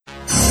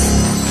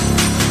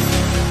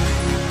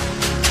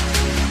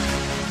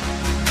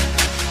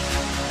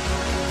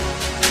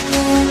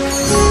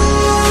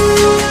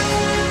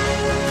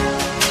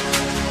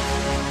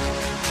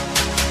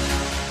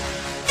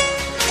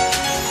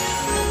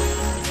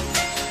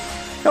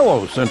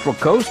Hello, Central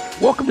Coast.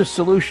 Welcome to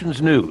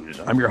Solutions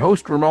News. I'm your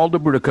host, Ronaldo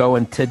Brudico,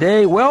 and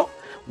today,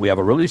 we have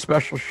a really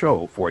special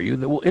show for you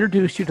that will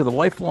introduce you to the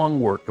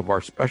lifelong work of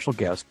our special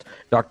guest,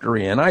 Dr.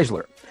 Raine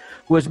Eisler,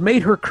 who has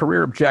made her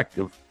career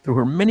objective through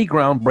her many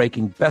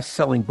groundbreaking,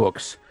 best-selling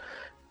books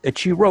that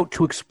she wrote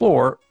to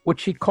explore what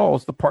she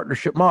calls the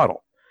partnership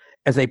model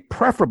as a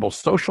preferable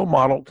social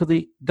model to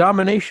the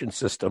domination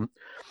system,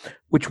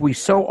 which we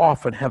so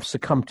often have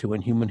succumbed to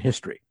in human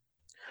history.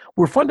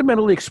 We're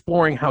fundamentally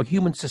exploring how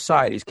human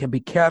societies can be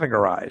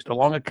categorized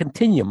along a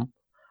continuum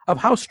of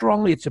how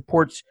strongly it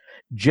supports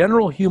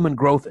general human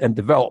growth and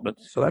development,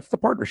 so that's the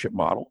partnership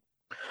model,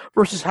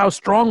 versus how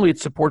strongly it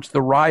supports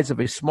the rise of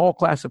a small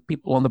class of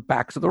people on the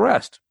backs of the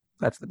rest.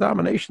 That's the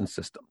domination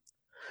system.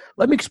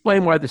 Let me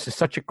explain why this is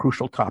such a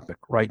crucial topic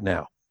right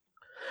now.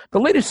 The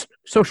latest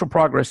Social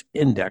Progress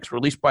Index,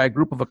 released by a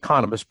group of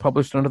economists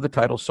published under the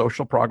title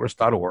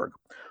socialprogress.org,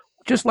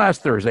 just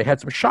last Thursday had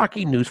some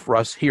shocking news for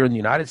us here in the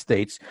United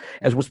States,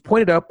 as was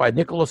pointed out by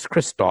Nicholas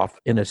Kristof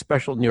in a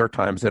special New York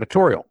Times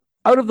editorial.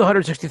 Out of the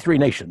 163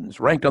 nations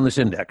ranked on this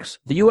index,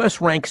 the U.S.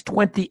 ranks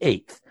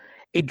 28th,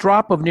 a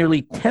drop of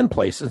nearly 10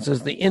 places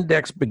since the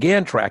index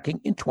began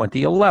tracking in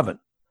 2011.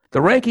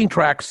 The ranking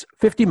tracks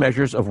 50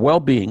 measures of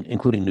well-being,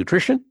 including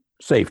nutrition,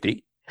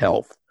 safety,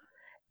 health,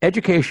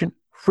 education,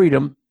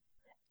 freedom,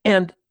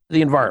 and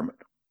the environment.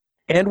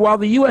 And while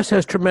the U.S.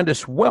 has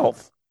tremendous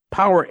wealth,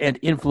 power, and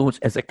influence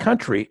as a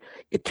country,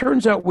 it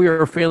turns out we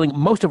are failing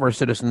most of our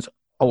citizens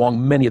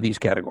along many of these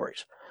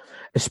categories,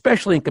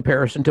 especially in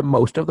comparison to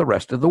most of the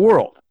rest of the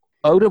world.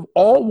 Out of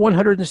all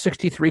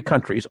 163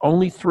 countries,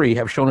 only 3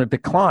 have shown a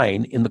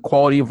decline in the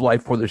quality of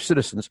life for their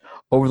citizens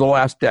over the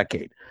last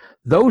decade.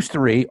 Those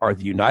 3 are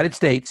the United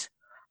States,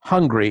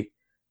 Hungary,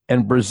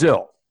 and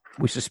Brazil.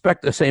 We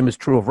suspect the same is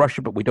true of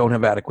Russia, but we don't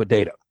have adequate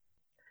data.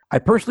 I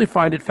personally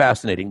find it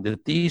fascinating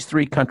that these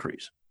 3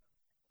 countries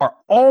are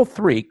all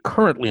 3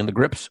 currently in the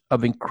grips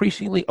of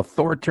increasingly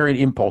authoritarian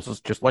impulses,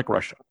 just like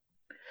Russia.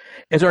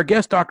 As our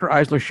guest, Dr.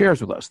 Eisler,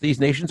 shares with us, these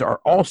nations are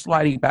all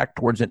sliding back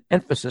towards an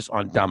emphasis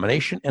on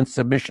domination and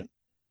submission,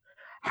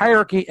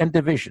 hierarchy and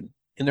division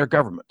in their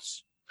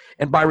governments,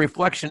 and by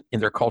reflection in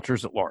their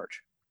cultures at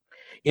large.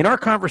 In our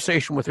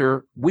conversation with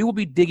her, we will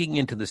be digging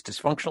into this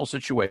dysfunctional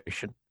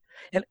situation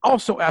and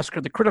also ask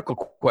her the critical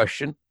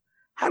question,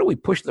 how do we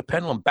push the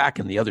pendulum back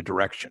in the other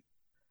direction?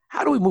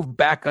 How do we move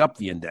back up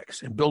the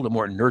index and build a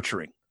more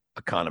nurturing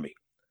economy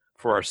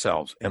for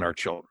ourselves and our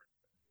children?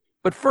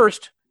 But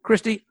first,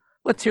 Kristy,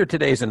 let's hear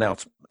today's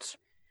announcements.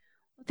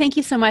 Thank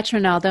you so much,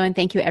 Ronaldo, and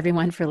thank you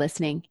everyone for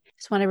listening.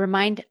 Just want to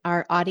remind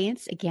our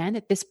audience again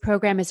that this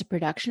program is a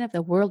production of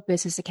the World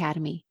Business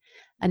Academy,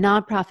 a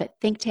nonprofit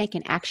think tank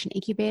and action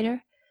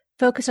incubator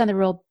focused on the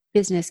role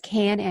business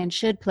can and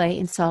should play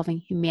in solving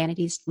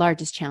humanity's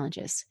largest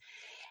challenges.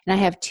 And I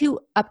have 2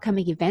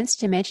 upcoming events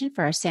to mention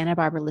for our Santa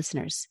Barbara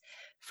listeners.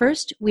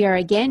 First, we are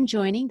again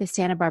joining the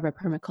Santa Barbara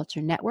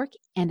Permaculture Network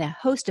and a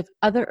host of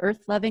other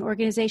earth-loving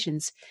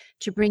organizations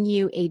to bring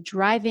you a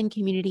drive-in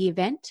community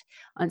event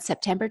on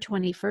September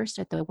 21st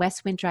at the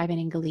Westwind Drive-In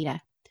in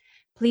Goleta.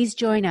 Please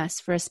join us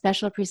for a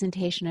special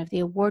presentation of the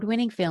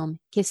award-winning film,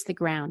 Kiss the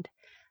Ground,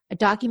 a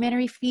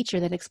documentary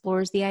feature that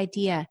explores the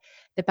idea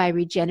that by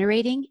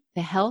regenerating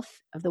the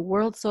health of the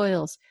world's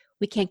soils,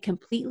 we can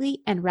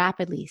completely and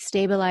rapidly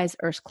stabilize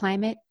Earth's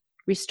climate,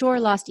 restore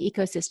lost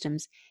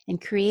ecosystems,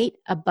 and create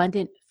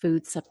abundant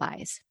food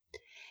supplies.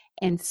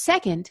 And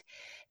second,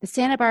 the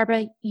Santa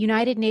Barbara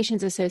United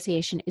Nations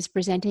Association is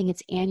presenting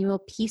its annual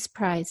Peace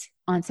Prize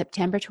on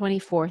September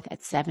 24th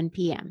at 7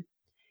 p.m.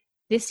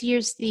 This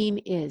year's theme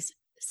is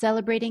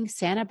Celebrating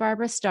Santa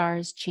Barbara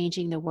Stars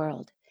Changing the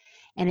World,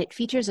 and it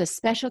features a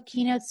special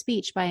keynote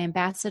speech by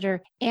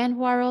Ambassador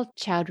Anwarul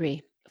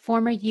Chowdhury,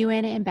 former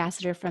UN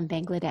ambassador from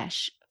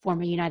Bangladesh,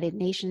 former United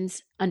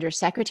Nations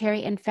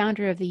Under-Secretary and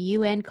founder of the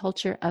UN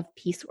Culture of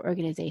Peace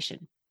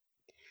Organization.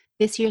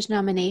 This year's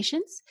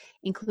nominations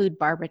include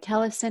Barbara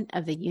Tellison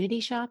of the Unity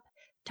Shop,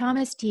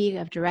 Thomas Teague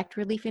of Direct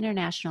Relief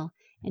International,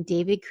 and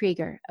David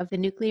Krieger of the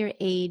Nuclear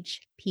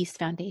Age Peace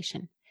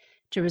Foundation.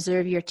 To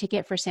reserve your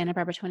ticket for Santa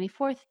Barbara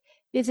 24th,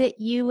 visit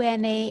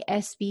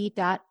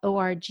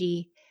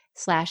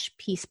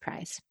unasb.org/Peace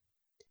Prize.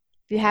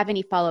 If you have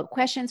any follow-up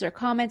questions or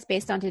comments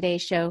based on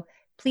today's show,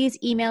 please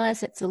email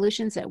us at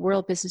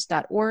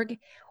solutions@worldbusiness.org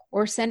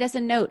or send us a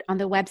note on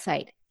the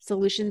website,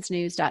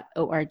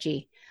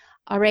 solutionsnews.org.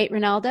 All right,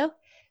 Ronaldo.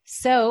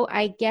 So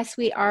I guess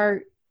we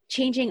are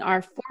changing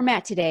our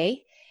format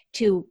today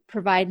to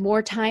provide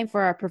more time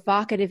for our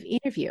provocative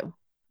interview.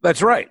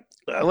 That's right.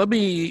 Let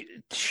me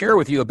share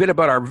with you a bit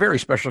about our very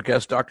special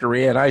guest, Dr.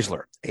 Raine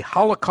Eisler, a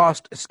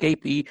Holocaust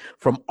escapee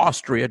from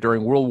Austria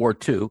during World War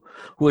II,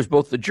 who has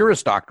both the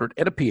Juris Doctorate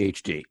and a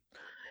Ph.D.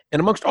 And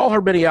amongst all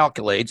her many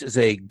accolades, is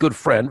a good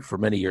friend for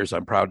many years,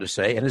 I'm proud to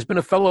say, and has been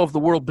a fellow of the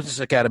World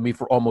Business Academy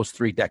for almost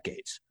 3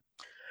 decades.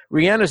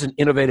 Riane is an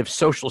innovative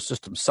social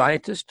systems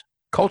scientist,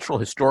 cultural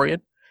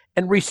historian,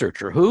 and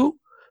researcher who,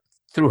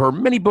 through her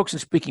many books and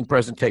speaking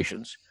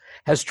presentations,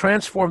 has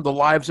transformed the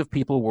lives of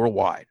people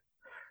worldwide.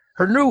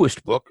 Her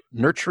newest book,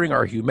 Nurturing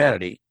Our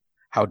Humanity,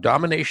 How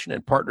Domination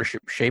and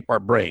Partnership Shape Our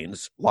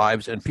Brains,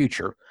 Lives, and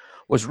Future,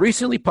 was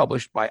recently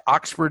published by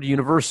Oxford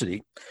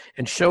University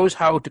and shows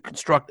how to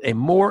construct a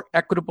more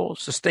equitable,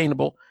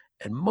 sustainable,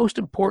 and most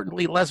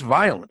importantly, less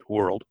violent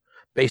world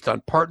based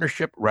on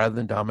partnership rather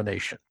than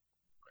domination.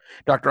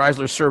 Dr.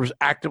 Eisler serves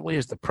actively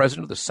as the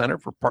president of the Center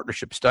for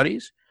Partnership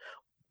Studies,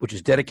 which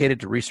is dedicated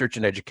to research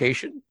and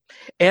education,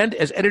 and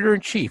as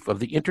editor-in-chief of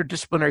the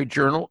Interdisciplinary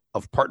Journal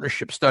of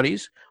Partnership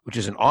Studies, which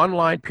is an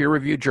online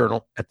peer-reviewed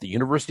journal at the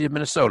University of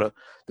Minnesota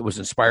that was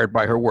inspired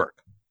by her work.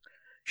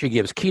 She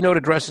gives keynote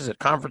addresses at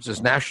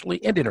conferences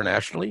nationally and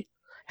internationally,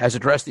 has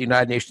addressed the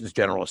United Nations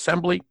General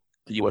Assembly,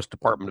 the U.S.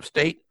 Department of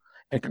State,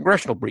 and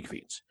congressional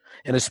briefings,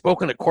 and has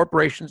spoken at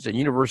corporations and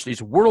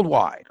universities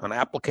worldwide on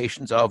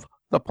applications of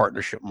the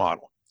partnership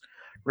model.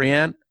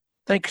 Riane,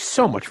 thanks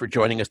so much for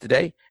joining us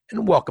today,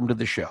 and welcome to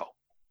the show.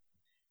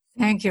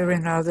 Thank you,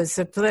 Ronaldo. It's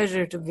a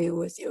pleasure to be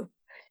with you.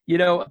 You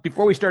know,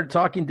 before we started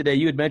talking today,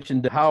 you had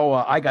mentioned how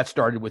I got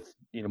started with,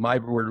 my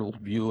world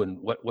view and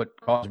what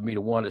caused me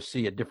to want to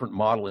see a different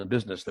model in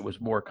business that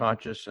was more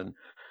conscious and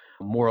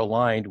more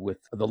aligned with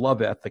the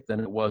love ethic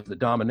than it was the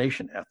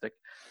domination ethic.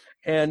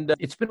 And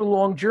it's been a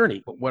long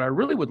journey. But what I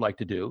really would like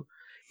to do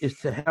is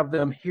to have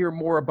them hear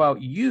more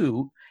about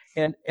you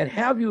and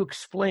have you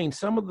explain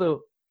some of the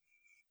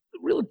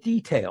real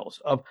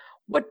details of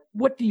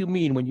what do you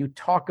mean when you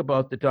talk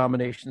about the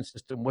domination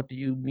system? What do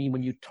you mean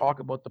when you talk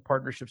about the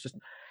partnership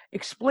system?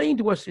 Explain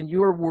to us in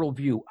your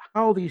worldview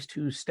how these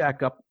two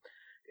stack up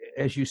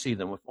as you see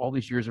them with all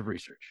these years of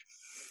research.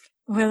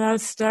 Well, I'll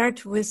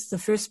start with the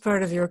first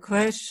part of your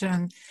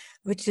question,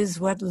 which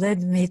is what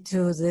led me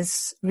to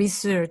this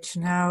research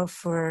now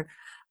for,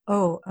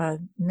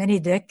 many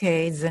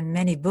decades and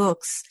many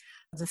books.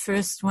 The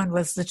first one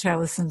was The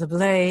Chalice and the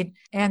Blade,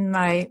 and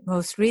my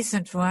most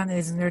recent one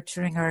is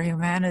Nurturing Our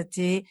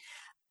Humanity,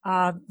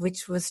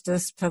 which was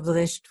just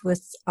published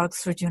with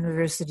Oxford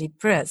University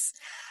Press.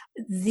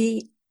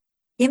 The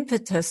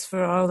impetus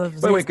for all of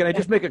this... Wait, can I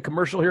just make a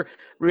commercial here?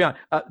 Riane,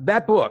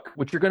 that book,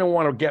 which you're going to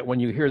want to get when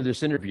you hear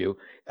this interview,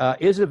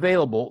 is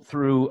available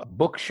through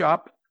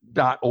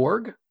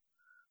bookshop.org,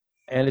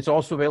 and it's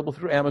also available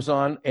through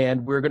Amazon,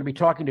 and we're going to be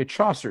talking to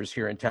Chaucer's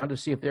here in town to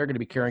see if they're going to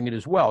be carrying it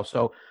as well.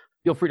 So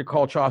feel free to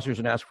call Chaucer's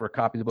and ask for a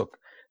copy of the book.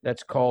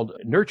 That's called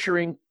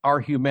Nurturing Our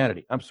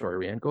Humanity. I'm sorry,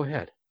 Riane, go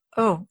ahead.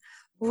 Oh,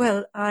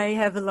 well, I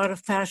have a lot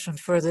of passion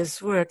for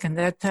this work, and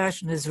that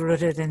passion is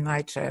rooted in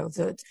my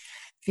childhood.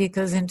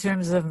 Because in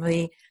terms of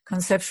the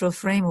conceptual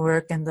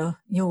framework and the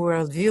new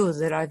worldview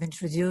that I've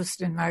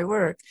introduced in my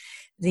work,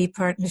 the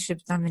partnership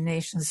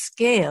domination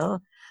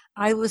scale,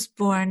 I was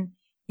born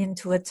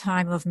into a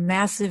time of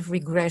massive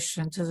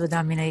regression to the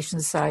domination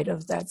side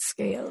of that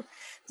scale.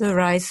 The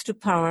rise to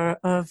power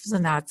of the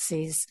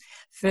Nazis,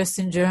 first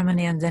in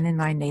Germany and then in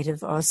my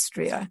native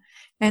Austria.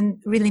 And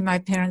really my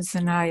parents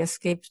and I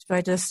escaped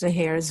by just a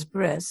hair's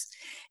breadth.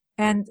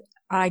 And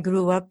I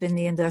grew up in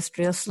the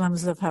industrial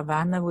slums of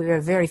Havana. We were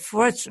very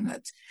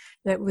fortunate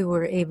that we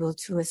were able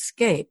to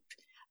escape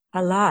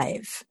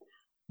alive.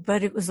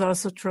 But it was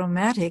also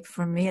traumatic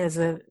for me as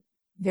a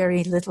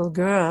very little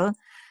girl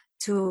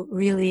to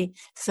really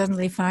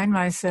suddenly find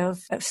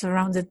myself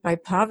surrounded by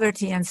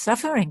poverty and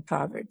suffering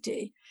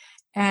poverty.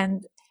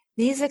 And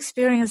these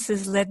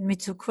experiences led me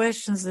to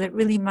questions that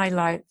really my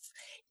life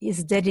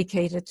is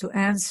dedicated to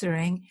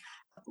answering.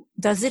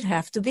 Does it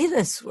have to be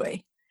this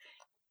way?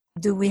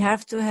 Do we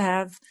have to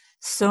have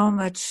so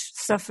much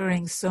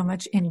suffering, so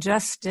much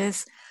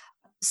injustice,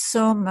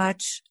 so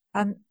much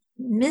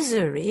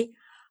misery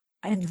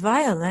and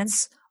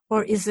violence,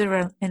 or is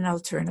there an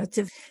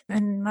alternative?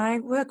 And my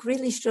work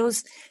really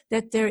shows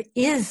that there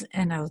is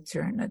an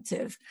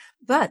alternative.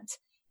 But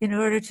in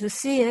order to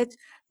see it,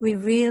 we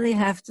really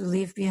have to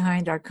leave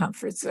behind our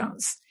comfort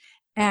zones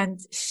and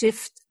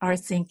shift our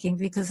thinking,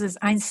 because as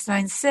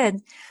Einstein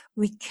said,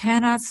 we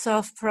cannot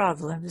solve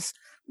problems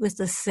with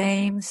the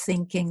same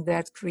thinking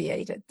that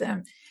created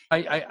them.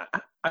 I'm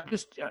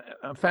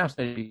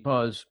fascinated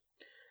because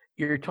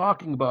you're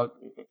talking about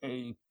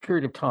a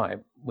period of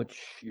time which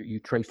you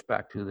traced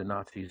back to the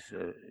Nazis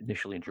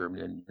initially in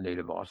Germany and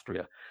native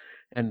Austria.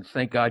 And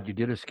thank God you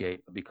did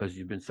escape, because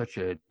you've been such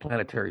a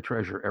planetary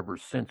treasure ever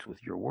since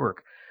with your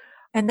work.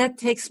 And that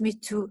takes me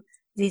to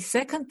the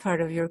second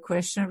part of your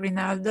question,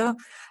 Ronaldo.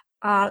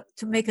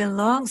 To make a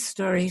long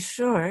story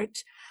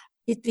short,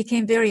 it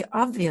became very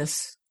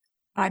obvious.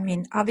 I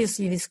mean,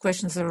 obviously these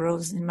questions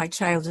arose in my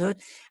childhood.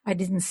 I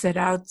didn't set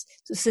out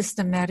to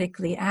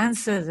systematically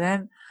answer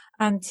them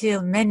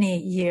until many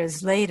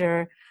years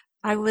later.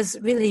 I was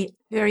really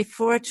very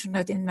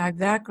fortunate in my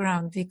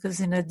background, because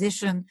in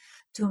addition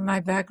to my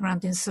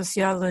background in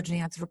sociology,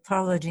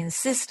 anthropology, and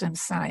systems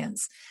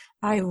science,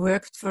 I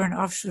worked for an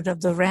offshoot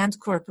of the Rand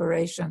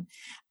Corporation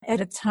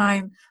at a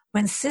time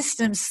when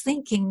systems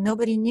thinking,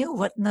 nobody knew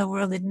what in the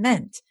world it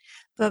meant.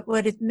 But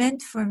what it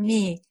meant for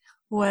me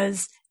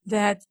was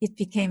that it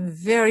became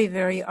very,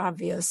 very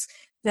obvious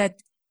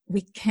that we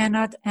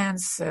cannot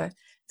answer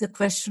the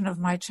question of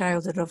my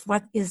childhood of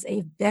what is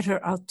a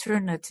better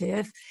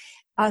alternative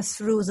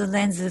through the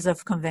lenses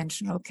of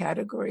conventional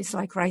categories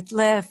like right,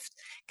 left,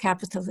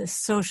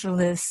 capitalist,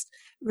 socialist,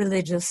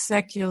 religious,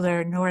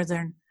 secular,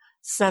 northern,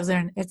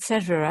 southern,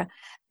 etc.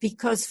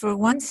 Because for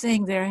one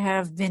thing, there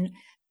have been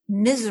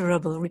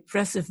miserable,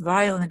 repressive,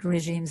 violent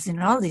regimes in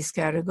all these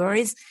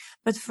categories.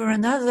 But for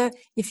another,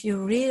 if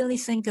you really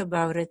think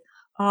about it,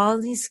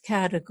 all these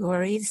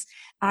categories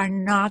are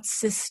not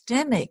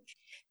systemic.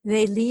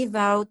 They leave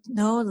out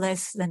no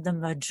less than the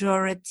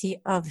majority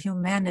of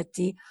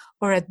humanity,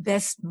 or at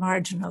best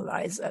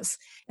marginalize us.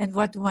 And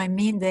what do I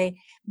mean? They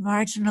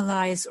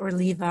marginalize or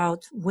leave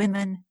out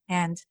women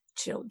and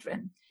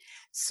children.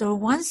 So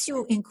once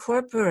you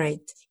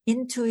incorporate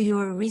into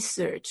your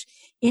research,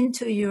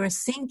 into your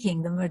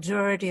thinking, the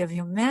majority of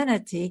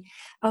humanity,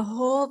 a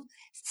whole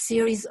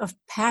series of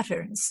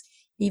patterns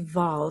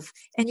evolve,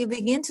 and you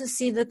begin to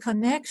see the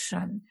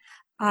connection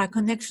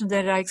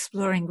that I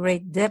explore in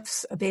great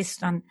depths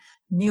based on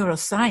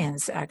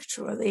neuroscience,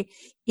 actually,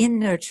 in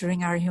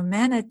nurturing our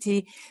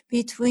humanity,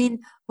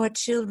 between what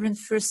children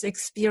first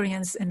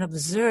experience and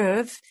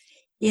observe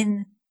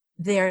in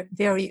their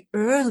very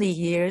early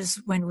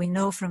years, when we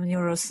know from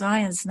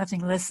neuroscience nothing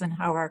less than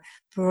how our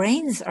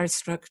brains are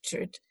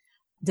structured,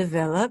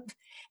 develop,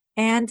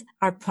 and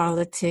our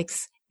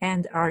politics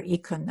and our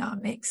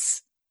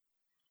economics.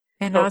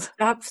 And I'll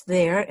stop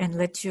there and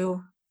let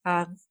you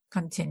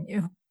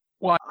continue.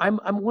 Well, I'm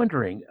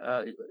wondering,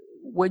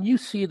 when you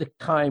see the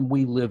time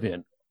we live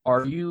in,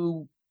 are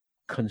you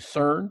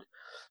concerned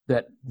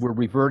that we're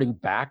reverting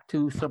back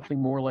to something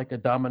more like a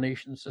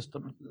domination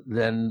system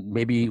than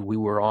maybe we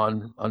were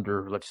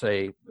under, let's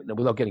say,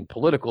 without getting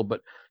political,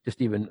 but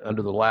just even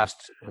under the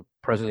last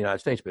president of the United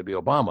States, maybe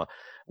Obama,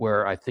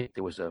 where I think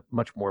there was a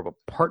much more of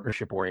a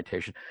partnership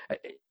orientation?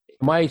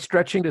 Am I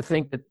stretching to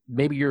think that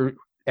maybe you're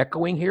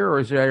echoing here,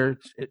 or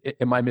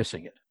am I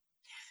missing it?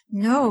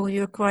 No,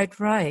 you're quite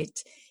right.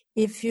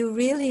 If you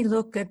really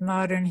look at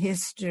modern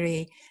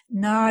history,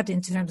 not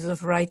in terms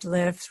of right,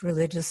 left,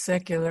 religious,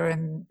 secular,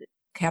 and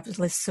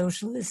capitalist,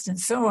 socialist, and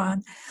so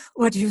on,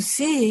 what you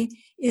see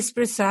is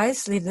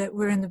precisely that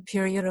we're in a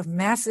period of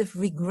massive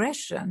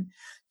regression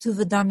to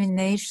the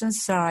domination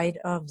side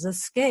of the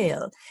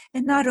scale.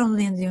 And not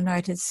only in the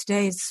United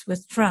States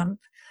with Trump,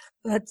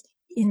 but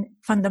in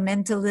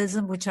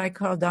fundamentalism, which I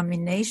call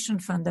domination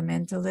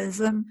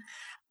fundamentalism,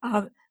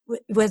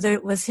 whether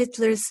it was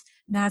Hitler's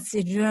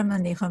Nazi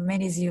Germany,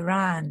 Khomeini's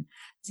Iran,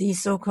 the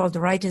so-called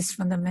rightist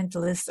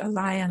fundamentalist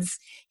alliance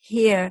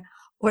here,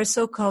 or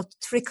so-called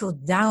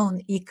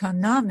trickle-down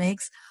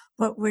economics,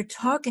 what we're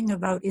talking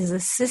about is a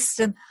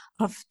system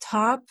of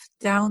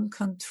top-down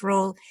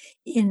control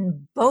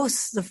in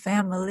both the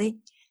family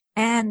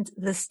and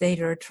the state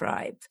or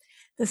tribe.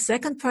 The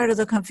second part of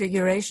the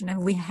configuration,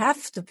 and we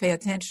have to pay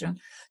attention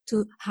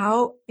to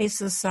how a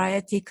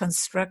society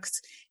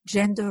constructs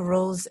gender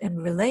roles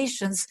and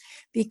relations,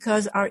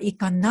 because our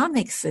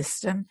economic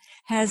system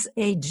has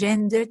a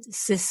gendered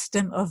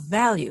system of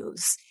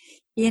values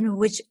in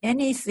which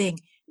anything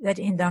that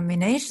in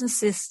domination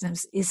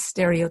systems is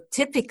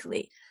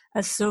stereotypically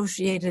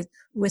associated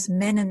with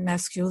men and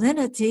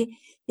masculinity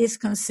is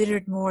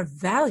considered more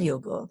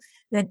valuable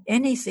than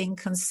anything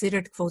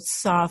considered, quote,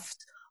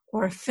 soft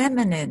or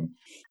feminine.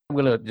 I'm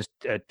going to just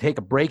take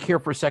a break here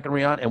for a second,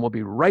 Riane, and we'll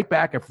be right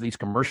back after these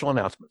commercial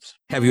announcements.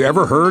 Have you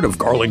ever heard of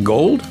garlic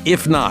gold?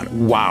 If not,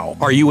 wow,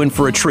 are you in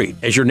for a treat?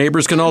 As your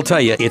neighbors can all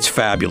tell you, it's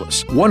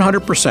fabulous.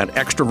 100%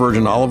 extra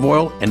virgin olive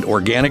oil and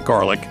organic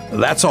garlic.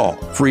 That's all.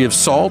 Free of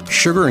salt,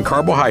 sugar, and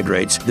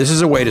carbohydrates, this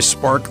is a way to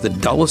spark the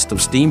dullest of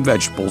steamed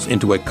vegetables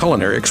into a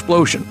culinary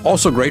explosion.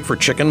 Also great for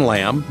chicken,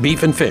 lamb,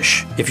 beef, and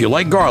fish. If you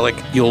like garlic,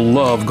 you'll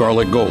love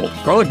garlic gold.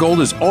 Garlic gold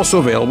is also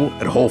available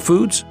at Whole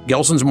Foods,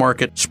 Gelson's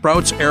Market,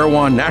 Sprouts,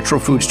 Erewhon, Natural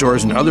Food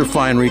Stores, and other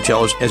fine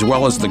retailers, as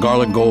well as the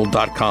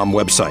garlicgold.com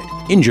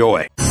website.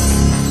 Enjoy.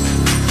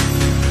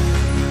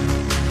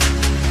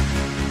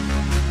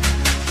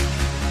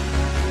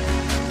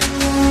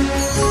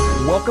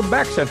 Welcome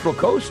back, Central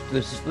Coast.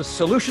 This is the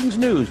Solutions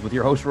News with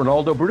your host,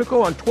 Ronaldo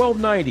Brudico, on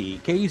 1290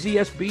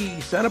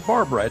 KZSB Santa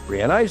Barbara at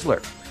Raine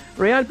Eisler.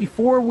 Riane,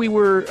 before we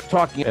were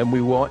talking, and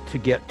we want to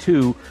get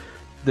to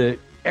the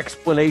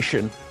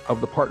explanation of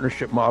the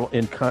partnership model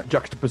in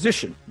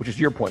juxtaposition, which is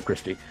your point,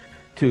 Kristy,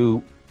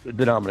 to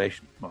the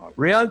domination model.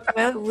 Riane?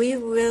 Well, we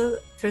will.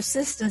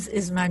 Persistence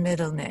is my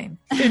middle name.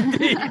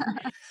 Indeed.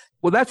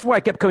 Well, that's why I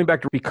kept coming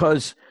back to,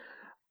 because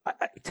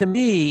to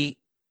me,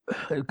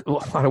 a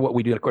lot of what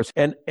we do, of course,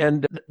 and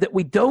that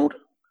we don't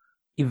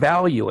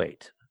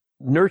evaluate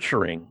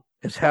nurturing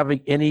as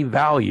having any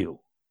value.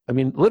 I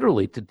mean,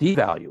 literally, to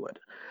devalue it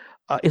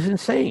is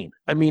insane.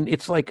 I mean,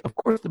 it's like, of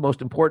course, the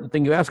most important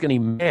thing you ask any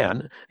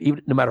man,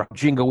 even no matter how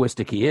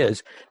jingoistic he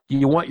is, do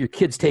you want your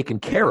kids taken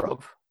care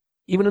of?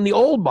 Even in the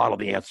old model,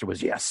 the answer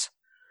was yes.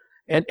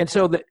 And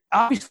so that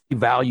obviously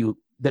value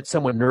that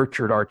someone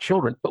nurtured our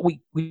children, but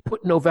we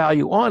put no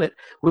value on it,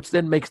 which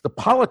then makes the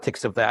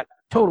politics of that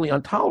totally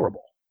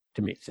intolerable,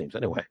 to me, it seems,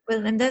 anyway.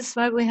 Well, and that's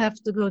why we have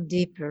to go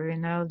deeper,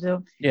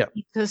 Ronaldo. Yeah.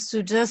 Because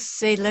to just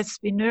say, let's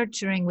be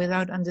nurturing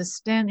without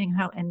understanding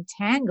how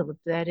entangled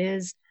that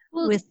is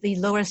with the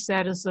lower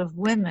status of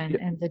women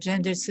and the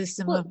gender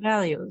system of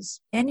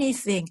values.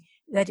 Anything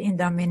that in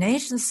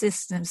domination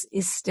systems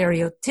is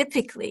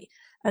stereotypically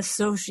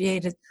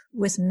associated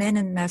with men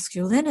and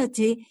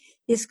masculinity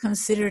is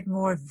considered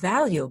more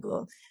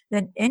valuable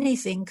than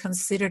anything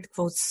considered,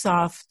 quote,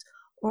 soft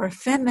or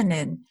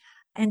feminine.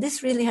 And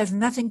this really has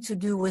nothing to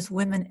do with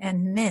women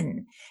and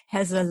men,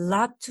 has a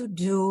lot to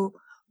do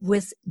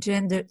with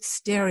gender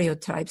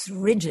stereotypes,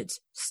 rigid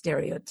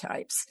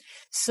stereotypes,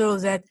 so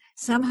that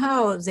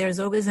somehow there's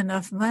always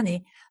enough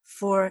money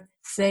for,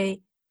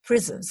 say,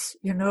 prisons.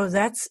 You know,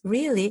 that's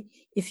really,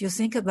 if you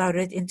think about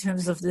it in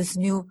terms of this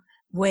new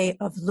way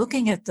of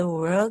looking at the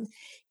world,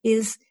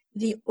 is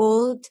the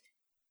old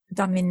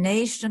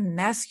domination,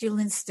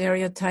 masculine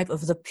stereotype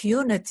of the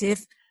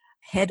punitive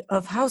head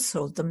of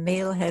household, the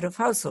male head of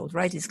household,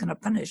 right? He's going to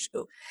punish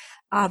you.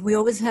 We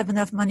always have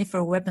enough money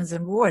for weapons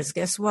and wars.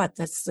 Guess what?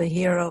 That's the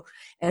hero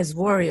as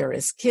warrior,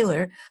 as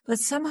killer. But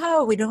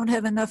somehow we don't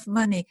have enough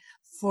money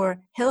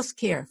for health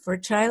care, for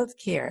child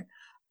care,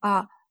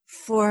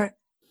 for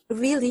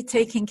really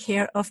taking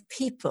care of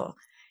people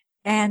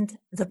and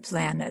the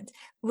planet,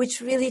 which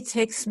really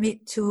takes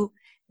me to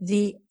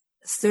the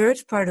third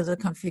part of the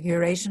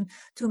configuration.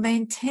 To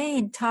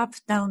maintain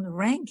top-down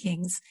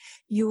rankings,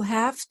 you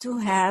have to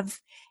have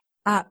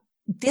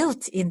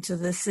built into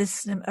the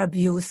system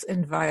abuse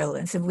and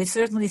violence. And we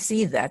certainly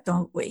see that,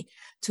 don't we,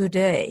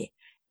 today,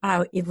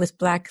 with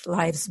Black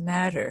Lives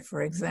Matter,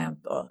 for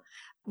example.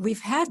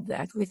 We've had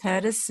that. We've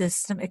had a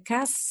system, a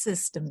caste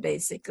system,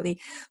 basically.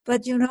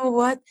 But you know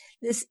what?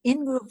 This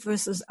in-group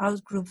versus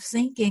out-group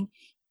thinking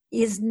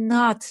is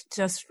not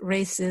just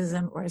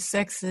racism or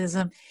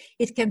sexism.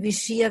 It can be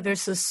Shia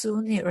versus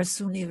Sunni or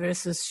Sunni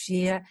versus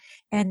Shia.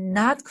 And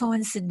not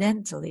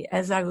coincidentally,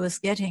 as I was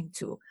getting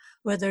to,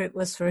 whether it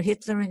was for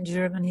Hitler in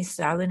Germany,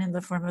 Stalin in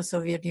the former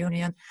Soviet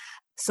Union,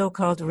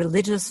 so-called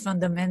religious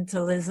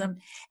fundamentalism,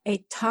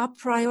 a top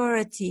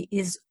priority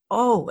is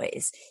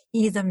always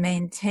either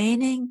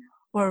maintaining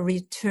or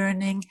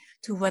returning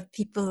to what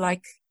people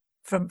like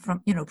from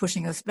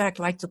pushing us back,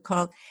 like to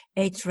call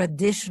a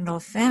traditional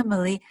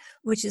family,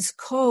 which is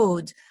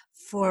code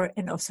for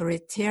an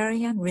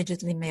authoritarian,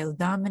 rigidly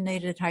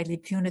male-dominated, highly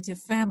punitive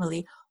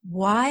family.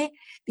 Why?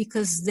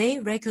 Because they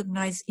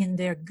recognize in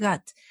their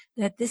gut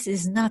that this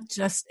is not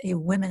just a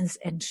women's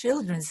and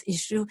children's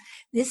issue.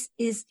 This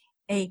is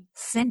a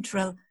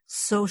central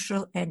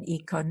social and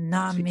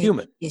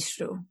economic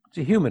issue. It's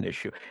a human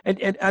issue.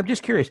 And I'm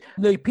just curious,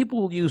 the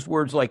people will use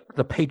words like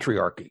the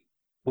patriarchy.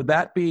 Would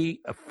that be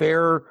a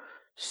fair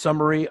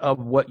summary of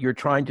what you're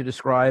trying to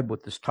describe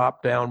with this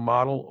top-down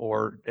model,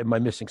 or am I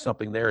missing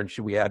something there, and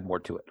should we add more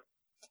to it?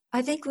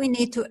 I think we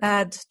need to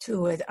add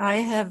to it. I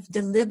have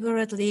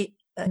deliberately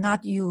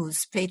not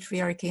used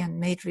patriarchy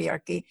and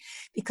matriarchy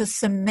because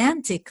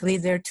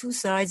semantically they're two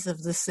sides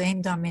of the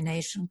same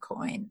domination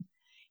coin,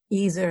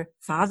 either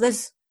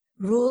father's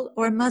rule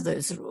or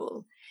mother's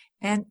rule.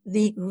 And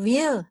the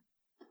real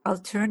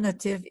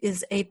alternative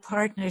is a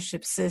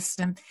partnership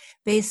system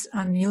based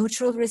on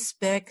mutual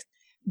respect,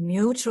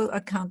 mutual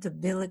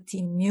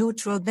accountability,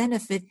 mutual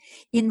benefit,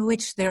 in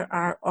which there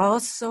are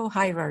also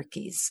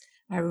hierarchies.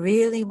 I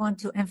really want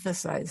to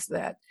emphasize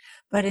that.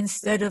 But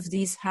instead of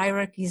these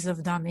hierarchies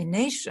of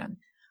domination,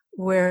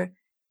 where,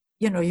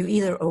 you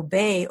either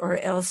obey or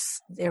else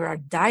there are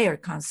dire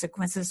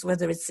consequences,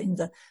 whether it's in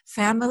the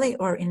family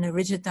or in a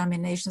rigid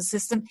domination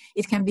system,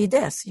 it can be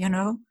death,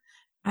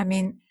 I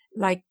mean,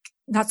 like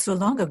not so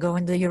long ago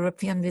in the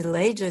European Middle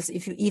Ages,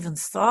 if you even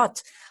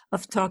thought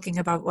of talking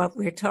about what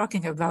we're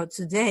talking about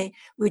today,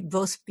 we'd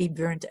both be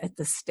burnt at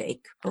the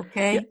stake,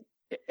 okay?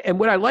 Yeah. And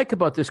what I like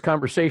about this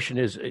conversation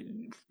is,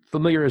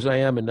 familiar as I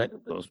am in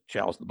those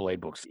Chalice and the Blade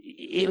books,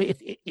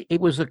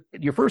 it was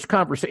your first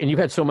conversation, and you've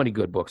had so many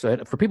good books.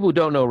 For people who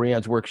don't know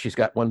Riane's work, she's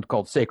got one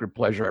called Sacred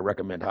Pleasure, I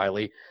recommend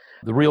highly.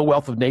 The Real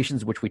Wealth of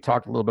Nations, which we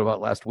talked a little bit about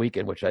last week,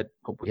 and which I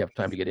hope we have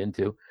time to get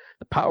into.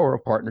 The Power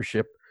of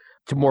Partnership,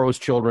 Tomorrow's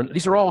Children.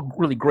 These are all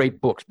really great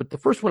books, but the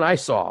first one I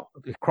saw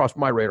across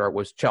my radar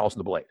was Chalice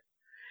and the Blade.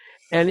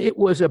 And it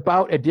was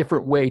about a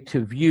different way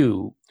to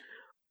view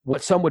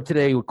what some would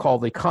today would call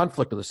the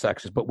conflict of the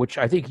sexes, but which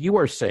I think you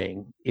are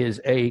saying is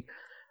a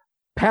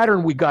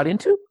pattern we got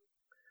into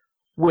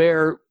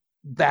where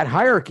that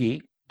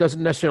hierarchy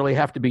doesn't necessarily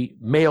have to be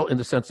male in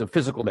the sense of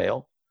physical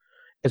male,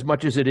 as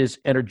much as it is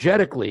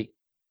energetically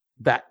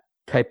that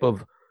type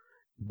of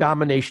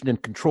domination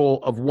and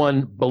control of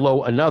one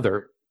below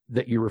another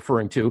that you're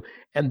referring to.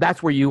 And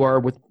that's where you are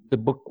with the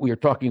book we are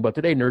talking about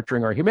today,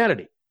 Nurturing Our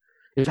Humanity,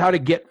 is how to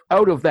get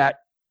out of that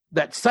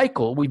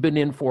cycle we've been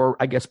in for,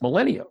 I guess,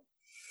 millennia.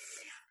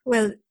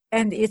 Well,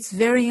 and it's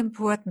very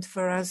important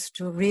for us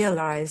to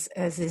realize,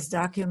 as is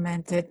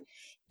documented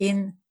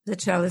in The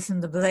Chalice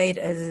and the Blade,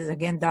 as is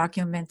again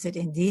documented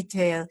in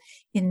detail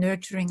in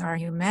Nurturing Our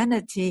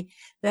Humanity,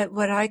 that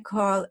what I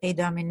call a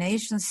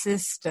domination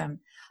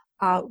system,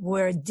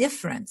 where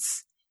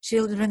difference,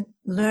 children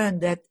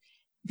learn that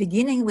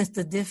beginning with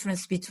the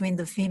difference between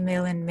the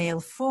female and male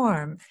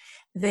form,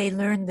 they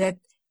learn that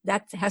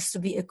that has to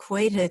be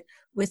equated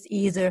with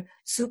either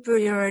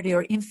superiority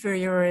or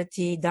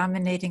inferiority,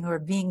 dominating or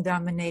being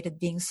dominated,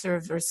 being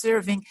served or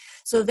serving.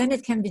 So then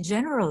it can be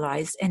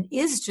generalized and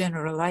is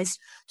generalized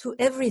to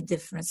every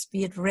difference,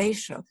 be it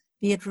racial,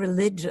 be it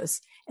religious.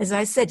 As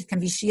I said, it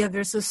can be Shia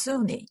versus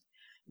Sunni.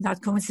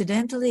 Not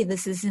coincidentally,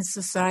 this is in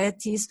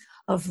societies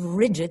of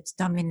rigid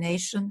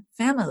domination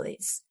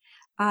families.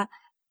 I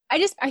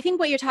think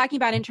what you're talking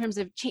about in terms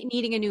of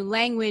needing a new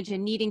language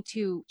and needing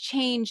to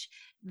change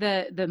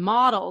the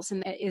models,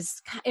 and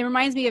it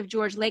reminds me of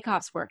George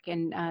Lakoff's work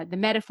and the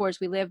metaphors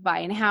we live by,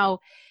 and how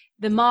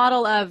the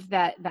model of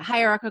the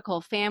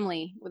hierarchical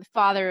family with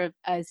father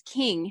as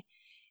king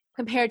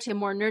compared to a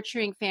more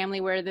nurturing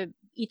family where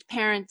each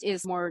parent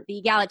is more the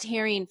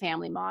egalitarian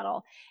family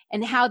model,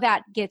 and how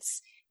that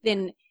gets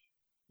then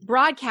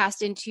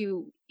broadcast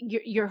into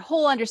your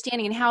whole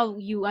understanding and how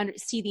you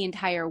see the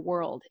entire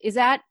world.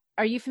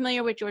 Are you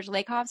familiar with George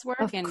Lakoff's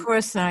work? Of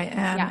course I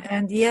am. Yeah.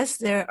 And yes,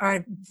 there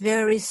are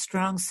very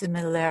strong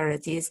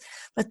similarities,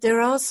 but there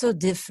are also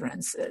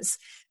differences,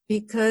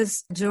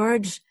 because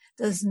George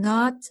does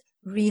not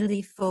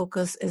really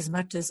focus as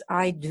much as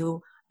I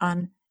do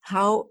on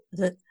how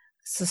the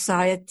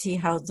society,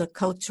 how the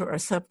culture or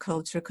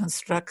subculture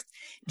construct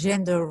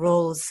gender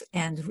roles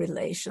and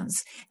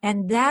relations.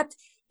 And that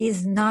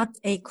is not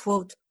a,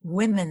 quote,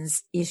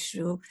 women's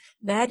issue.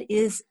 That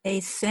is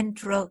a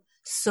central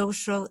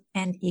social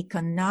and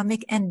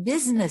economic and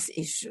business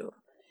issue.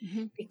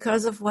 Mm-hmm.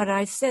 Because of what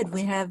I said,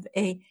 we have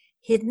a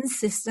hidden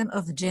system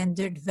of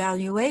gendered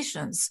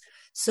valuations.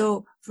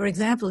 So, for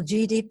example,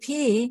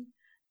 GDP,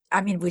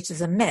 which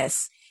is a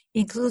mess,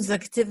 includes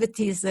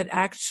activities that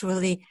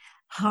actually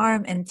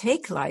harm and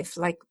take life,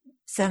 like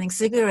selling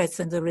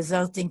cigarettes and the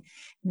resulting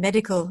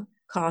medical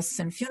costs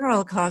and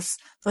funeral costs,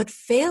 but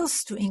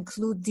fails to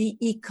include the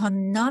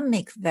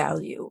economic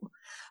value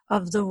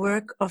of the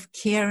work of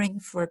caring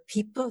for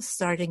people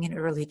starting in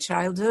early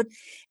childhood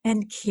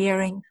and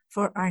caring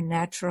for our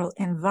natural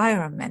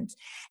environment.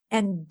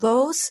 And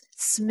both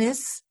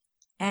Smith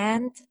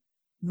and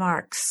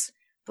Marx,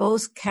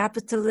 both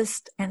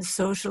capitalist and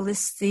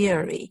socialist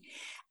theory,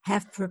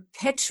 have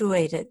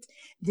perpetuated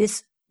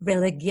this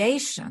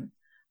relegation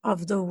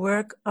of the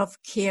work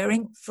of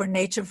caring for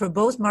nature. For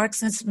both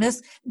Marx and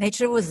Smith,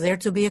 nature was there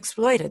to be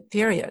exploited,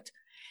 period.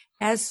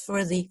 As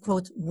for the,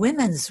 quote,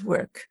 women's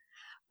work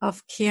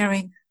of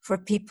caring for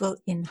people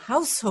in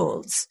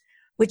households,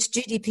 which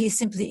GDP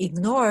simply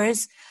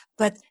ignores,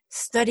 but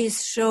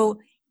studies show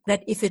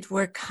that if it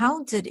were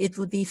counted, it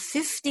would be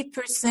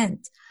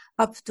 50%,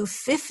 up to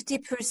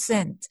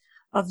 50%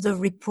 of the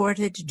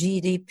reported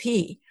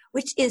GDP,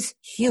 which is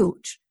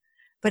huge.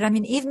 But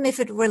even if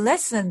it were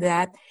less than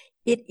that,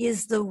 it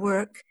is the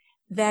work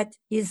that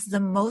is the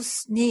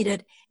most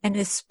needed, and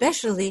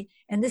especially,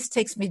 and this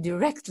takes me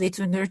directly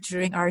to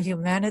nurturing our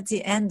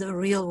humanity and the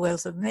real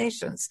wealth of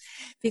nations,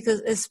 because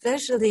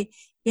especially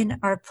in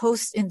our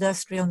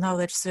post-industrial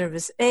knowledge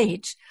service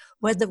age,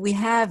 whether we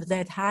have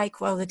that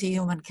high-quality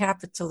human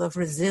capital of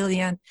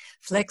resilient,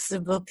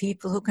 flexible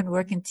people who can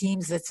work in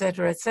teams,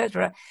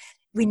 etc.,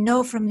 we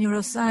know from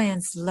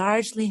neuroscience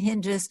largely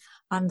hinges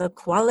on the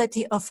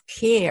quality of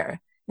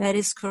care, that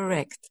is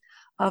correct,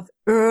 of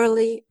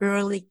early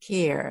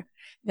care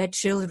that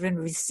children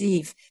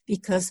receive,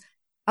 because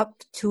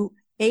up to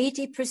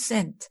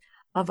 80%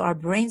 of our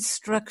brain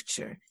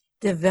structure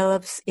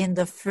develops in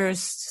the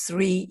first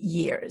 3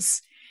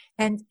 years.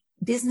 And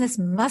business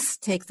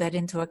must take that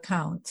into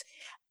account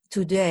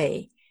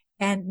today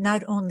and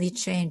not only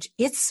change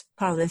its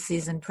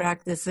policies and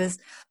practices,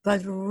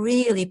 but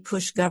really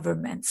push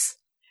governments,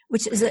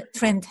 which is a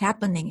trend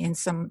happening in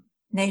some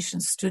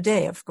nations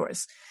today, of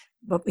course,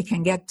 but we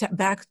can get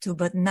back to,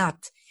 but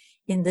not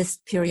in this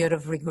period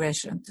of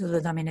regression to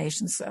the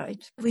domination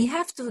side. We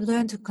have to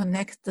learn to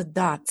connect the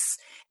dots.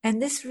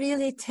 And this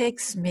really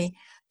takes me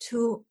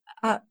to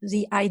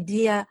the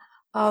idea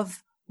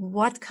of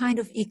what kind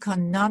of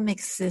economic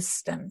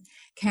system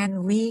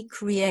can we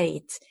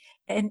create.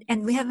 And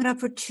we have an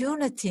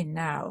opportunity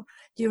now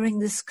during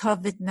this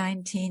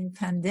COVID-19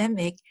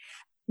 pandemic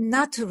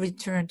not to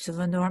return to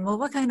the normal.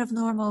 What kind of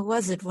normal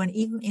was it when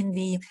even in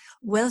the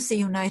wealthy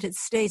United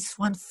States,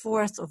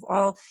 1/4 of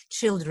all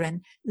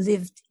children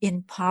lived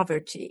in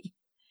poverty?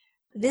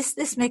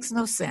 This makes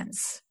no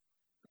sense.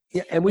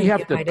 Yeah, and we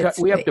have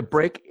to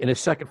break in a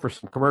second for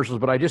some commercials,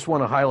 but I just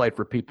want to highlight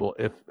for people,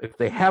 if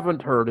they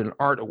haven't heard and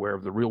aren't aware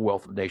of The Real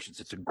Wealth of Nations,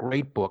 it's a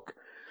great book.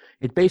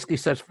 It basically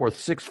sets forth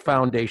 6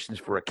 foundations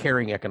for a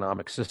caring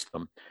economic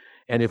system.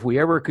 And if we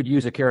ever could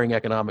use a caring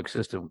economic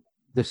system,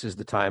 this is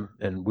the time,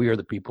 and we are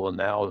the people, and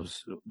now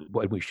is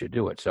when we should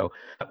do it. So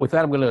with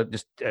that, I'm going to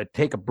just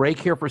take a break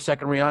here for a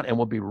second, Riane, and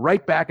we'll be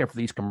right back after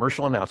these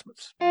commercial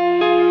announcements.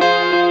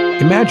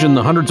 Imagine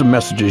the hundreds of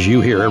messages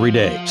you hear every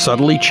day,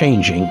 subtly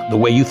changing the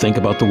way you think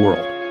about the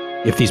world.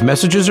 If these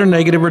messages are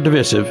negative or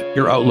divisive,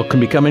 your outlook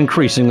can become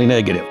increasingly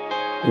negative.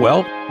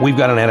 Well, we've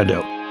got an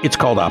antidote. It's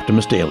called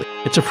Optimist Daily.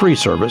 It's a free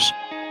service.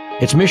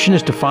 Its mission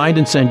is to find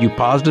and send you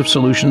positive,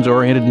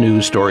 solutions-oriented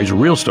news stories,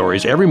 real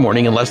stories, every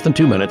morning in less than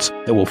 2 minutes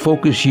that will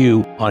focus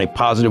you on a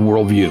positive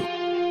worldview.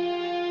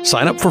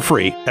 Sign up for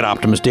free at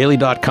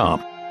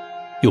optimusdaily.com.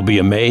 You'll be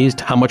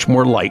amazed how much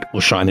more light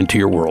will shine into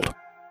your world.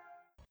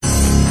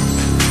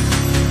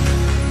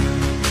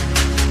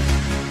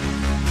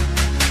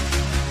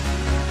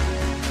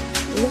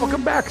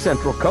 Welcome back,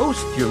 Central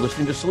Coast. You're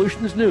listening to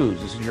Solutions News.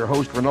 This is your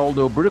host,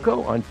 Ronaldo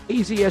Brutico, on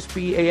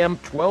KZSB AM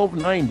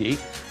 1290,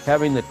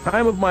 having the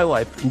time of my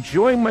life,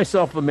 enjoying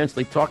myself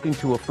immensely, talking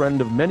to a friend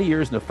of many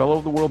years and a fellow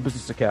of the World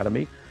Business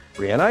Academy,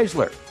 Raine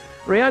Eisler.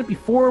 Raine,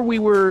 before we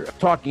were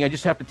talking, I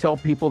just have to tell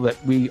people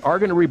that we are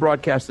going to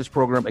rebroadcast this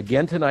program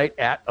again tonight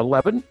at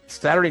 11,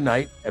 Saturday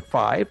night at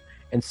 5,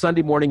 and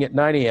Sunday morning at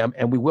 9 a.m.,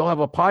 and we will have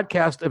a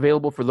podcast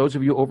available for those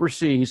of you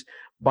overseas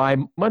by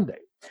Monday.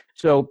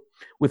 So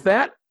with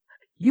that,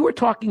 you were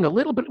talking a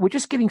little bit, we're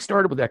just getting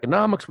started with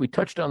economics. We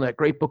touched on that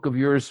great book of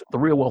yours, The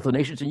Real Wealth of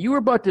Nations, and you were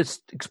about to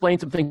explain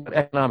some things about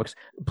economics.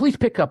 Please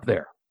pick up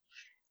there.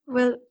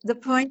 Well, the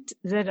point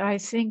that I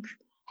think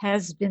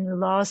has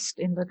been lost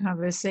in the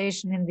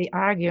conversation, in the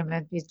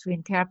argument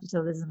between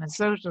capitalism and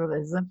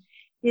socialism,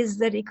 is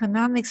that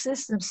economic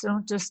systems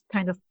don't just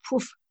kind of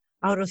poof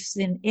out of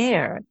thin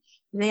air.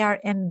 They are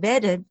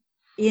embedded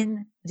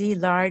in the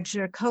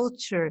larger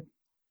culture,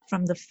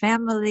 from the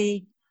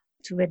family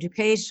to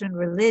education,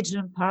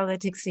 religion,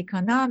 politics,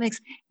 economics,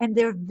 and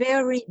they're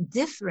very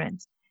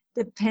different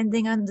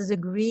depending on the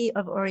degree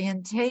of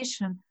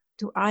orientation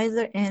to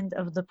either end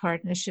of the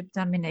partnership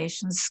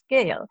domination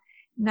scale.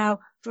 Now,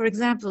 for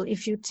example,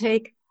 if you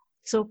take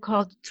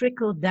so-called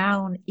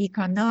trickle-down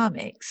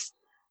economics.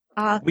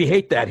 We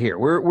hate that here.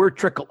 We're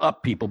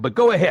trickle-up people, but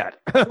go ahead.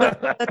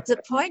 but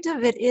the point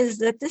of it is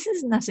that this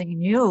is nothing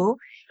new.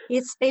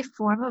 It's a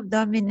form of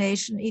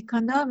domination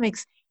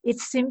economics. It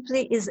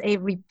simply is a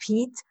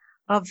repeat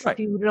of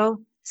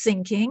feudal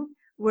thinking,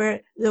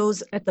 where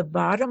those at the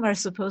bottom are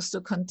supposed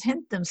to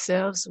content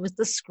themselves with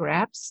the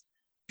scraps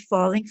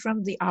falling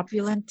from the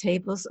opulent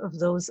tables of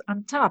those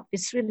on top.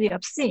 It's really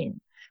obscene,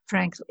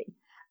 frankly.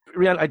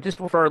 Riane, I just,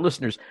 for our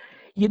listeners,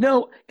 you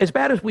know, as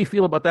bad as we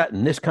feel about that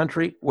in this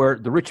country, where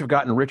the rich have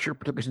gotten richer,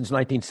 particularly since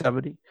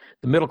 1970,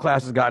 the middle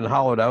class has gotten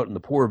hollowed out and the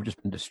poor have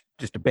just been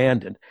just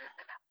abandoned,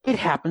 it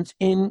happens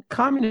in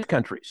communist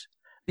countries.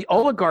 The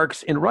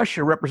oligarchs in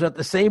Russia represent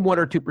the same 1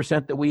 or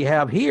 2% that we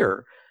have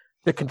here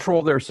that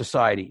control their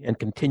society and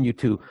continue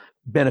to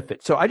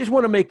benefit. So I just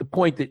want to make the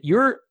point that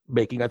you're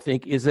making, I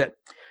think, is that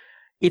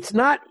it's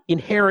not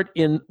inherent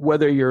in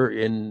whether you're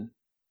in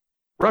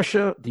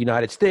Russia, the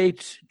United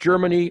States,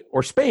 Germany,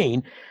 or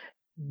Spain.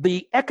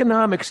 The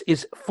economics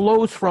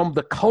flows from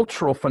the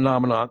cultural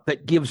phenomenon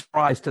that gives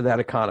rise to that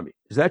economy.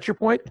 Is that your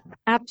point?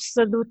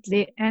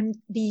 Absolutely. And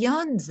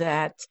beyond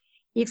that,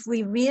 if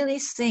we really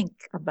think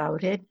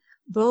about it,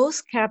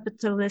 both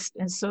capitalist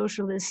and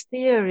socialist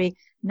theory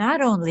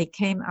not only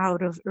came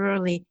out of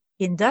early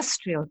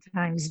industrial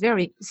times,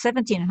 very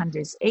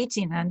 1700s,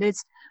 1800s,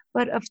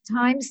 but of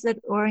times that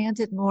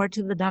oriented more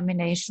to the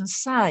domination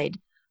side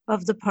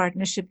of the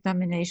partnership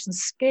domination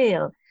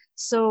scale.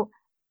 So,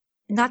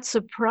 not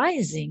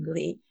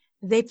surprisingly,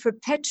 they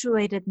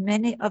perpetuated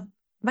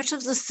much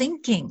of the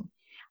thinking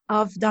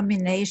of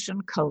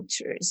domination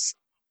cultures.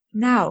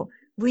 Now,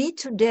 we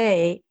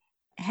today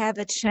have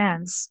a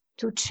chance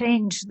to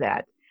change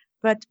that,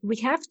 but we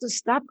have to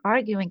stop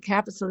arguing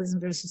capitalism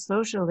versus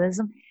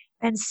socialism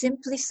and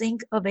simply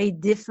think of a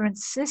different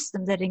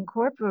system that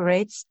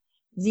incorporates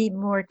the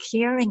more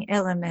caring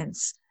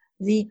elements,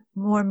 the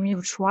more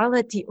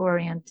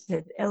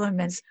mutuality-oriented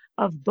elements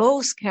of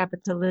both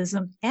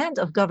capitalism and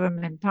of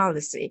government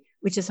policy,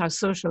 which is how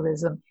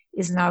socialism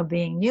is now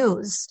being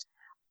used,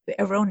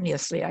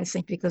 erroneously, I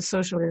think, because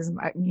socialism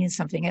means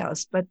something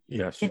else. But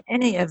yes, in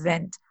any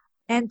event,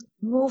 and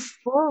move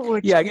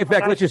forward. Yeah, in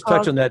fact, let's just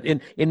touch on that.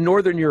 In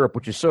Northern Europe,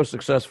 which is so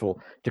successful,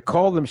 to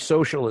call them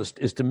socialist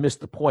is to miss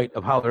the point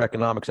of how their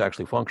economics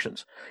actually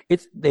functions.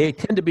 They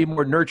tend to be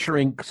more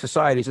nurturing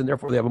societies, and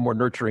therefore they have a more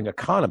nurturing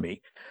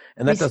economy.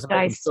 And that doesn't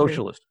make them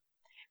socialist.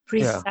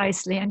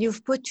 Precisely. Yeah. And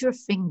you've put your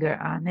finger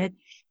on it.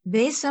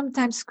 They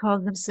sometimes call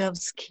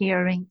themselves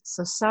caring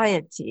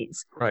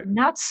societies, right?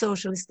 Not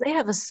socialists. They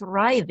have a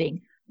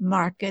thriving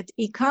market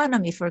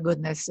economy, for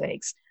goodness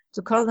sakes.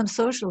 To call them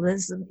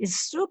socialism is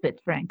stupid,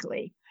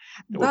 frankly.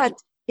 But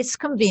it's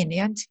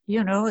convenient,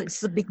 it's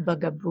the big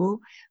bugaboo.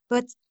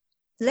 But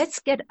let's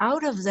get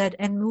out of that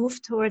and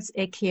move towards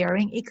a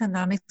caring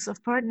economics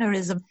of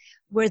partnerism,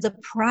 where the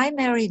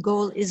primary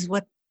goal is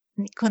what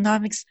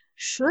economics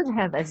should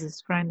have as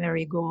its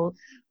primary goal,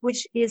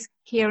 which is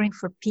caring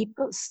for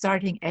people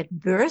starting at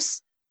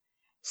birth,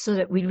 so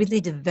that we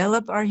really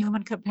develop our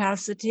human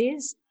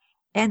capacities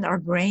and our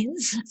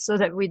brains, so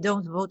that we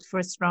don't vote for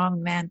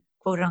strongman,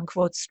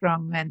 quote-unquote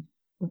strongman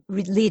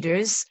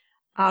leaders,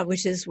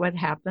 which is what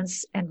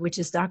happens and which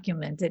is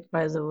documented,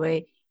 by the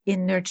way,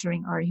 in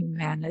nurturing our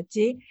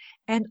humanity.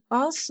 And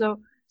also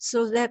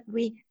so that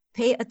we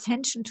pay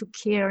attention to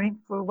caring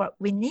for what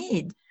we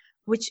need,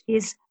 which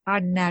is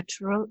our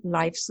natural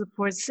life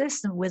support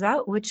system,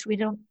 without which we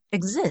don't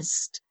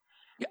exist.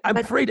 I'm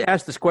afraid to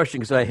ask this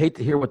question because I hate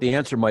to hear what the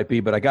answer might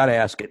be, but I got to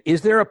ask it.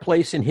 Is there a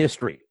place in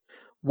history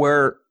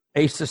where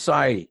a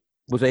society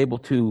was able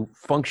to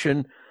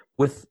function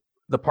with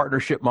the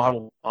partnership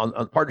model on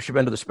the partnership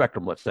end of the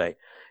spectrum, let's say,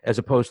 as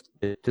opposed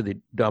to the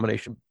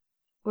domination?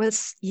 Well,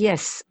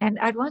 yes. And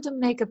I want to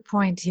make a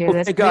point here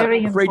that's thank God. very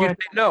I'm afraid important.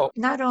 You say no.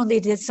 Not only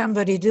did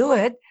somebody do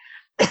it,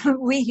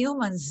 we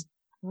humans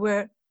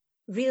were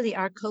really,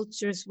 our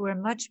cultures were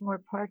much more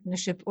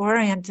partnership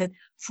oriented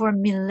for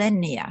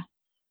millennia,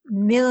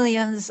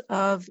 millions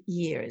of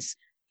years.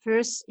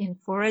 First in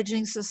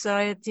foraging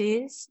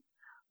societies,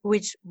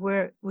 which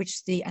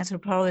the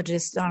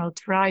anthropologist Donald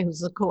Fry,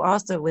 who's a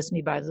co-author with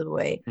me, by the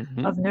way,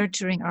 of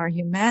Nurturing Our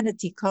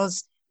Humanity, calls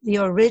the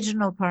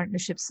original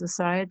partnership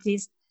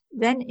societies,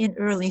 then in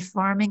early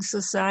farming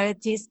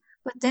societies,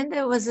 but then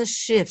there was a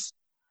shift,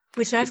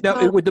 which I've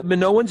called... Would the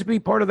Minoans be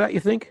part of that, you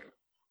think?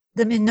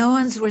 The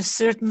Minoans were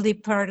certainly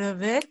part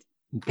of it,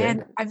 and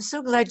I'm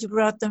so glad you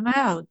brought them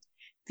out,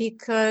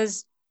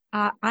 because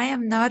I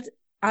am not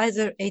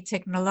either a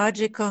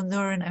technological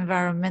nor an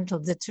environmental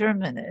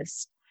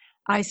determinist.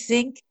 I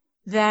think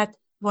that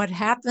what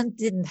happened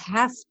didn't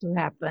have to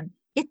happen.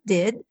 It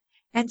did.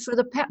 And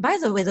by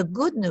the way, the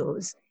good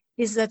news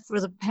is that for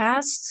the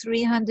past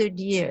 300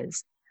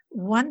 years,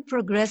 one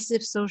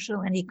progressive social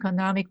and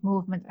economic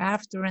movement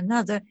after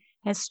another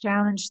has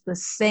challenged the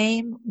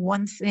same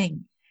one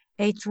thing,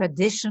 a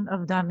tradition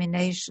of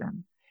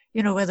domination.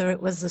 You know, whether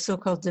it was the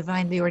so-called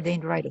divinely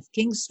ordained right of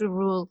kings to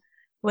rule,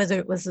 whether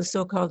it was the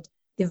so-called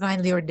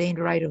divinely ordained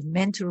right of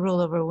men to rule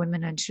over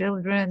women and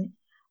children,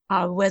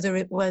 whether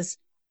it was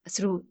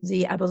through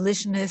the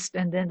abolitionist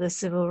and then the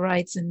civil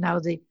rights and now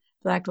the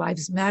Black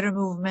Lives Matter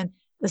movement,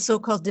 the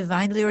so-called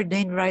divinely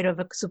ordained right of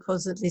a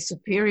supposedly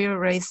superior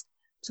race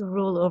to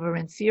rule over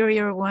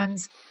inferior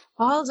ones,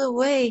 all the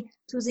way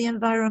to the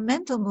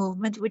environmental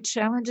movement, which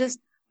challenges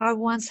our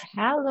once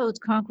hallowed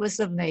conquest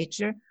of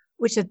nature,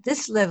 which at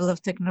this level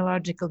of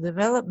technological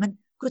development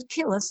could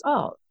kill us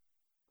all.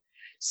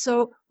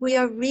 So we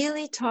are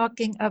really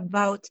talking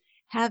about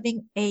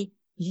having a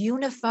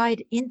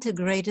unified,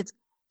 integrated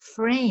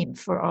frame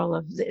for all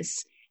of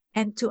this,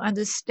 and to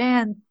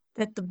understand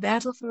that the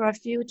battle for our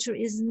future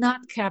is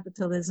not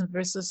capitalism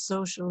versus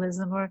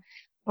socialism or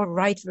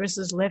right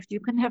versus left. You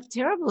can have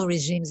terrible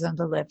regimes on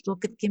the left.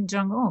 Look at Kim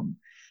Jong-un.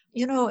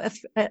 You know,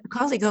 a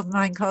colleague of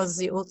mine calls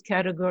the old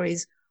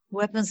categories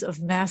weapons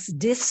of mass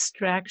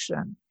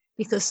distraction,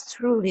 because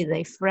truly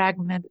they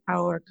fragment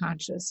our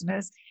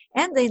consciousness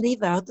and they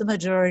leave out the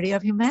majority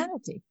of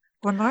humanity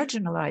or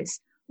marginalize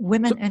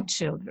women and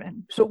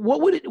children. So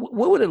what would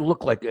it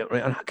look like?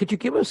 Could you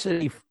give us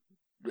any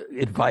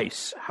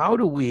advice? How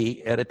do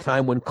we, at a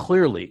time when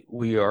clearly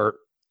we are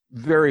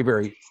very,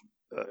 very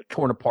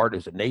torn apart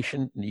as a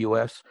nation in the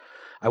U.S.,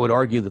 I would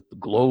argue that the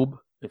globe,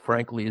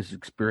 frankly, has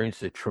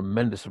experienced a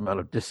tremendous amount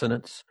of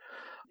dissonance,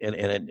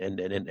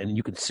 and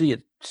you can see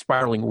it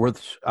spiraling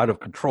out of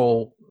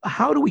control.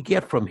 How do we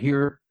get from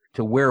here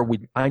to where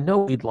I know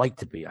we'd like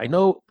to be? I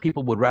know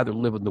people would rather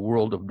live in the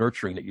world of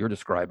nurturing that you're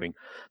describing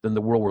than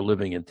the world we're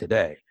living in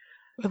today.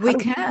 We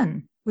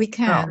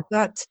can,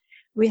 but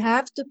we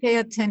have to pay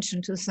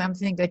attention to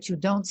something that you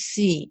don't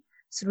see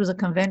through the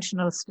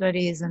conventional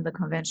studies and the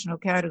conventional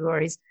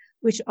categories,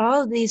 which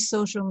all these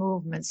social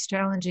movements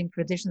challenging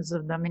traditions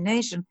of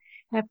domination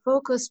have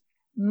focused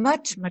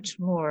much, much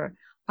more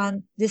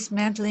on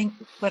dismantling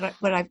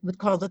what I would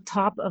call the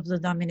top of the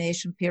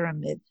domination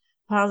pyramid,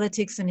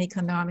 politics and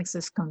economics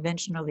as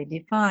conventionally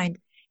defined,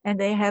 and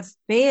they have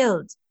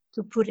failed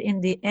to put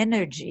in the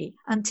energy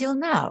until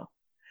now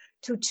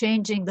to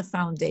changing the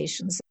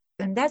foundations.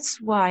 And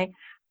that's why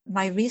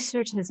my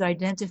research has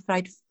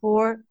identified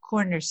 4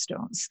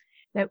 cornerstones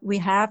that we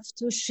have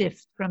to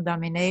shift from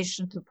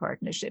domination to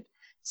partnership,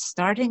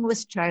 starting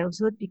with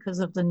childhood because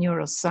of the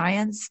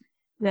neuroscience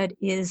that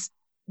is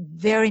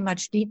very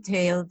much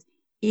detailed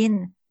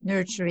in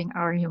Nurturing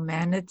Our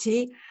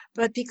Humanity,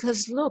 but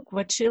because look,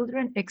 what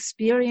children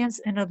experience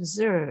and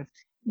observe,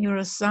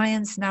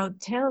 neuroscience now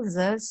tells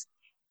us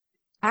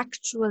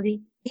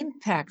actually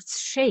impacts,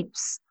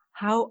 shapes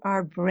how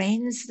our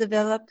brains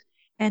develop,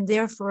 and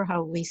therefore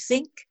how we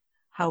think,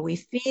 how we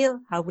feel,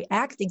 how we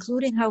act,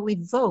 including how we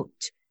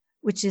vote,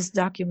 which is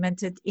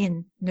documented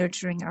in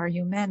Nurturing Our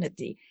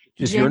Humanity.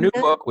 Which is your new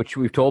book, which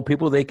we've told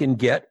people they can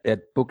get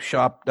at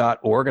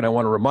bookshop.org. And I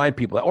want to remind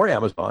people, or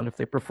Amazon if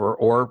they prefer,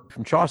 or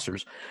from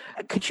Chaucer's.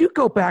 Could you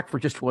go back for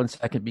just 1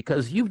 second?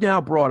 Because you've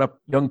now brought up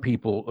young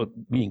people,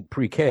 meaning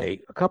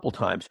pre-K, a couple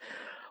times.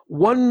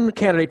 One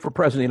candidate for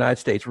president of the United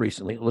States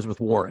recently, Elizabeth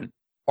Warren,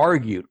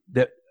 argued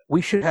that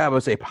we should have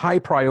as a high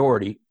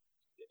priority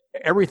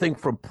everything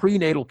from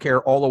prenatal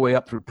care all the way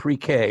up through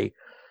pre-K,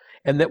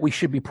 and that we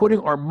should be putting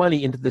our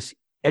money into this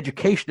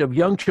education of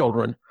young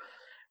children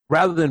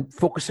rather than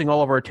focusing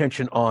all of our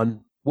attention on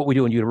what we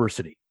do in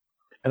university.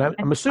 And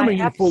I'm assuming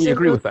you fully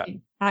agree with that.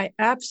 I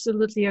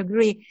absolutely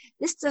agree.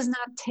 This does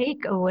not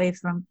take away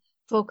from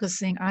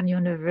focusing on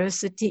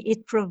university.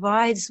 It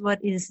provides what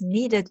is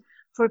needed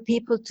for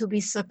people to be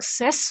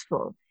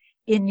successful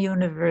in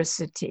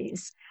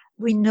universities.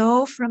 We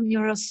know from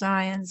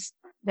neuroscience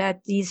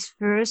that these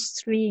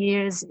first 3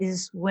 years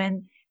is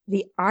when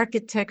the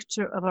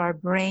architecture of our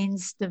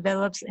brains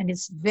develops, and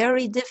it's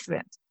very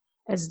different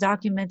as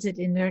documented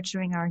in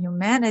Nurturing Our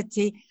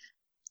Humanity,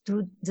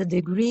 to the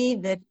degree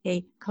that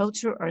a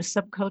culture or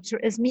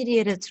subculture is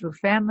mediated through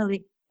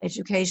family,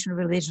 education,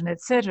 religion,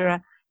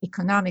 etc.,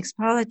 economics,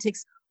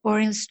 politics,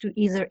 orients to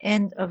either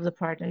end of the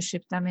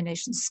partnership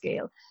domination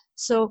scale.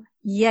 So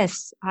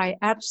yes, I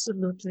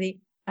absolutely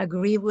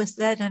agree with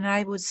that, and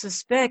I would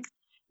suspect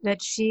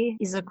that she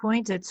is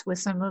acquainted with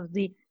some of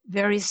the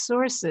very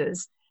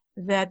sources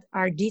that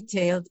are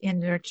detailed in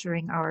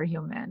Nurturing Our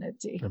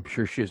Humanity. I'm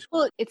sure she is.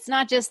 Well, it's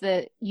not just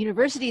the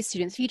university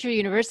students, future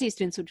university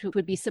students, which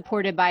would be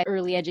supported by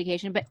early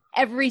education, but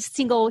every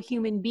single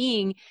human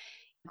being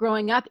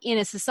growing up in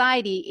a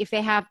society. If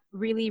they have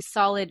really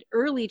solid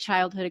early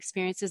childhood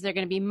experiences, they're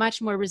going to be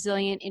much more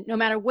resilient no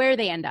matter where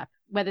they end up,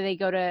 whether they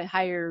go to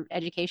higher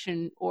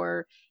education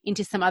or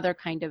into some other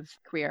kind of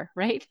career,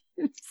 right?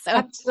 So,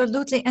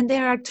 absolutely. And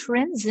there are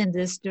trends in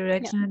this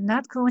direction,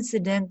 not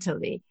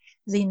coincidentally.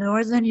 The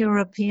Northern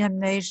European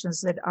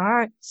nations that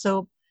are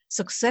so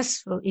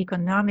successful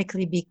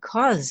economically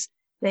because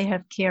they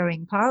have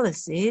caring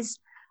policies,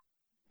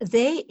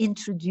 they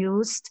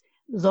introduced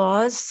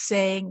laws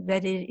saying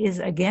that it is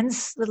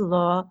against the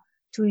law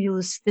to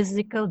use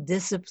physical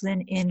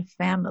discipline in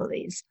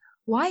families.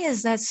 Why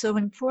is that so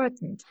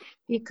important?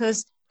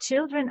 Because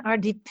children are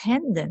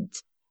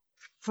dependent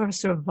for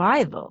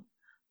survival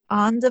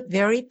on the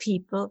very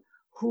people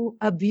who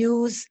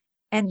abuse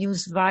and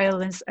use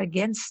violence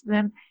against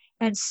them.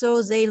 And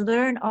so they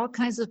learn all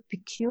kinds of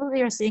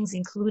peculiar things,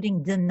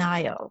 including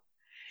denial.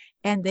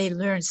 And they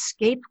learn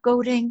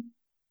scapegoating,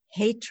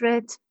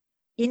 hatred,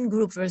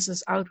 in-group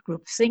versus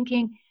out-group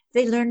thinking.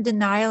 They learn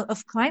denial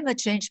of climate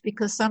change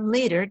because some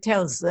leader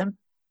tells them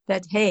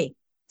that, hey,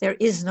 there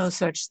is no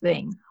such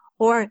thing.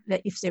 Or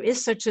that if there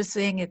is such a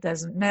thing, it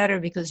doesn't matter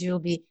because you'll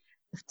be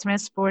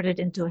transported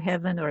into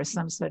heaven or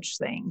some such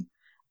thing.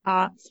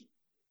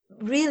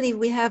 Really,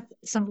 we have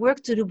some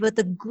work to do, but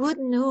the good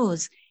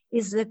news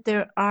is that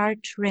there are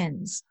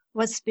trends.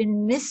 What's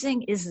been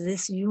missing is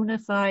this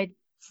unified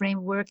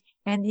framework.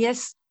 And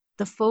yes,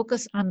 the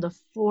focus on the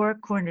 4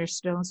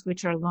 cornerstones,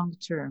 which are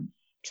long-term.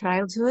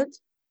 Childhood,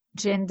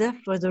 gender,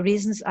 for the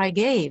reasons I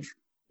gave.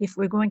 If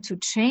we're going to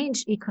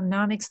change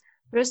economics,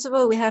 first of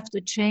all, we have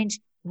to change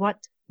what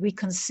we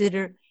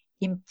consider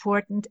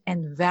important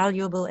and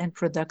valuable and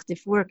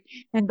productive work.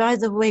 And by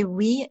the way,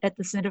 we at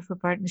the Center for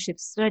Partnership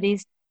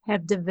Studies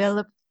have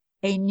developed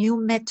a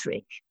new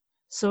metric,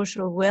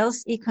 social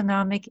wealth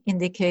economic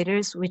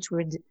indicators, which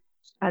we're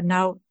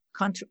now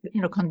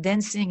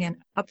condensing and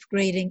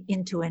upgrading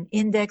into an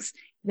index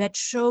that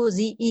shows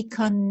the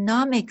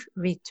economic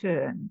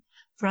return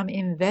from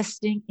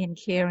investing in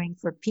caring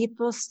for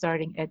people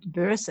starting at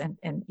birth and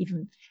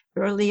even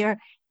earlier,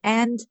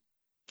 and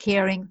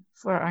caring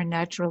for our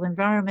natural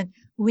environment.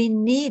 We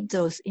need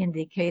those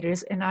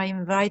indicators, and I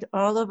invite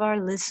all of our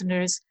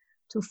listeners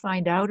to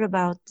find out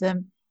about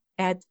them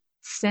at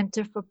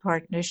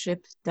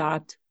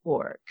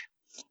centerforpartnership.org.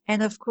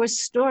 And of course,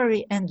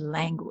 story and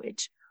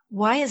language.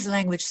 Why is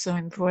language so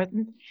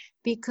important?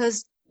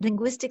 Because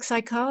linguistic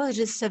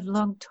psychologists have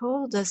long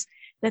told us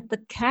that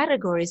the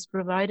categories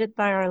provided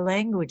by our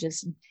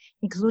languages,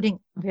 including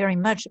very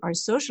much our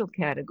social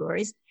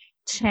categories,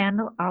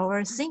 channel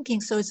our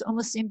thinking. So it's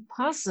almost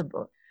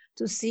impossible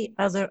to see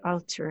other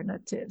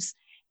alternatives.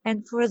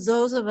 And for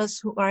those of us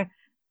who are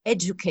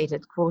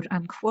educated, quote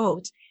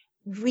unquote,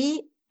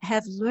 we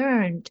have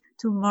learned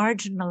to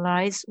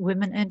marginalize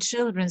women and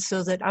children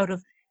so that out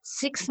of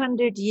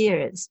 600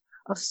 years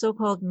of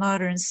so-called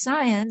modern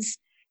science,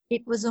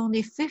 it was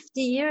only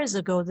 50 years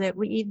ago that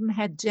we even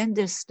had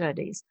gender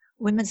studies,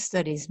 women's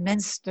studies,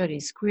 men's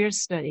studies, queer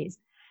studies,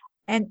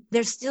 and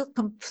they're still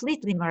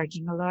completely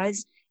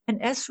marginalized.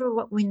 And as for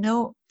what we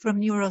know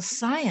from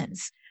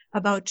neuroscience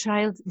about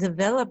child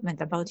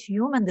development, about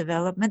human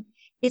development,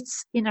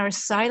 it's in our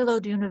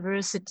siloed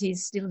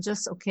universities, still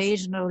just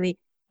occasionally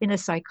in a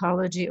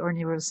psychology or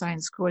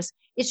neuroscience course.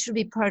 It should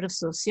be part of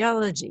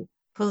sociology,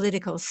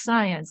 political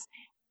science,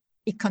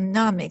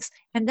 economics.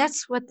 And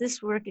that's what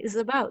this work is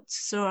about.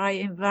 So I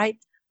invite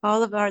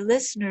all of our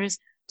listeners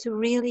to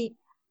really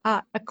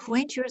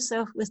acquaint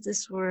yourself with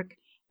this work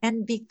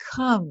and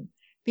become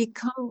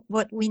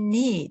what we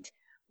need,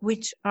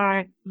 which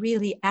are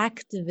really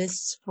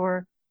activists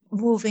for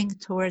moving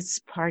towards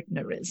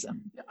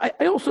partnerism.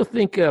 I also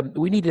think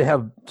we need to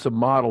have some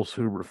models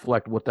who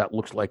reflect what that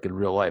looks like in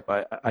real life.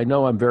 I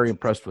know I'm very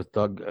impressed with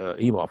Doug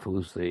Emhoff,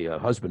 who's the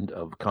husband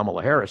of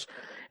Kamala Harris.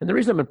 And the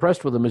reason I'm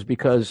impressed with him is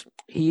because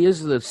he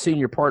is the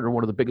senior partner of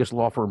one of the biggest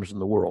law firms in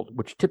the world,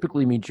 which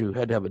typically means you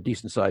had to have a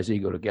decent-sized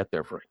ego to get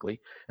there,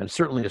 frankly, and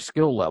certainly a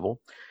skill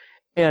level.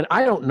 And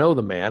I don't know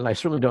the man. I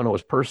certainly don't know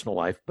his personal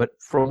life. But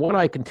from what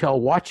I can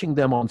tell, watching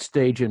them on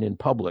stage and in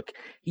public,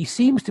 he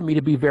seems to me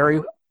to be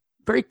very,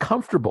 very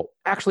comfortable,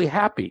 actually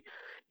happy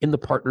in the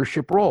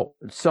partnership role,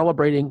 and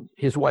celebrating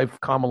his wife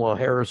Kamala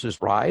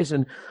Harris's rise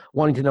and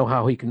wanting to know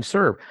how he can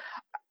serve.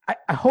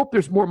 I hope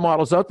there's more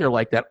models out there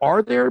like that.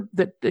 Are there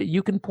that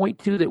you can point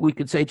to that we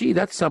could say, gee,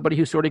 that's somebody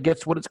who sort of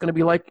gets what it's going to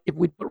be like if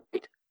we do it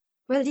right?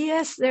 Well,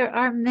 yes, there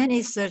are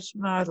many such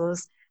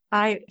models.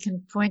 I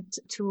can point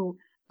to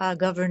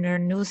Governor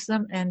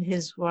Newsom and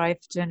his wife,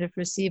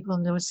 Jennifer Siebel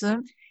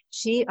Newsom,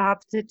 she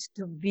opted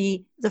to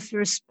be the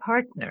first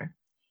partner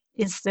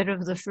instead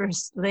of the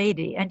first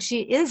lady. And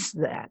she is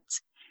that.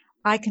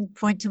 I can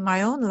point to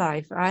my own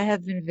life. I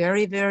have been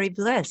very, very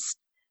blessed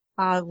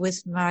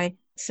with my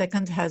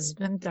second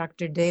husband,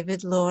 Dr.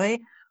 David Loy,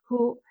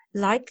 who,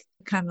 like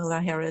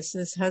Kamala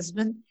Harris's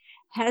husband,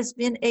 has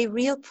been a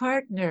real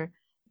partner,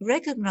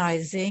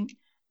 recognizing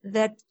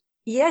that,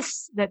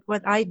 yes, that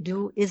what I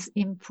do is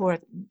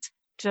important,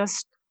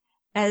 just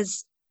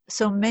as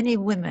so many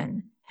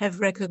women have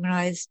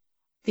recognized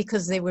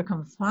because they were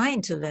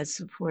confined to that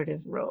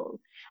supportive role.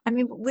 I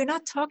mean, we're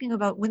not talking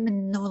about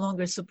women no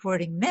longer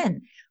supporting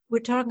men. We're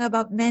talking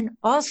about men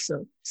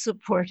also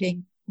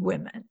supporting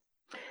women.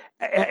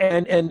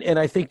 And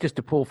I think just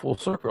to pull full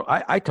circle,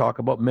 I talk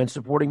about men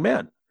supporting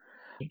men.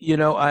 You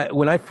know,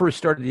 when I first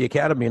started the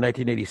academy in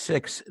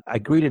 1986, I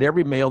greeted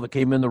every male that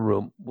came in the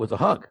room with a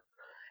hug.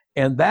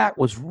 And that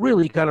was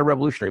really kind of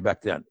revolutionary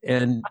back then.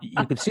 And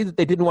you could see that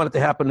they didn't want it to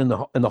happen in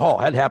the hall.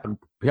 It had happened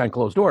behind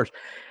closed doors.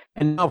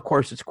 And now, of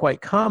course, it's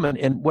quite common.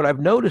 And what I've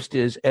noticed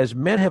is as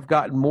men have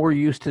gotten more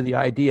used to the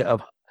idea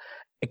of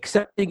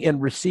accepting and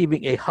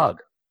receiving a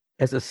hug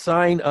as a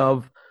sign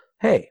of,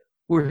 hey,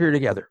 we're here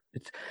together.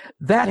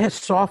 That has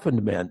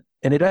softened men.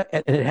 And it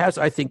has,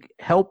 I think,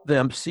 helped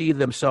them see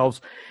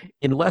themselves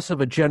in less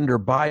of a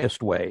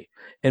gender-biased way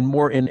and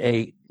more in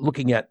a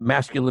looking at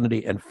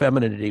masculinity and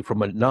femininity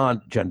from a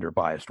non-gender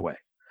biased way.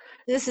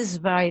 This is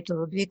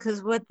vital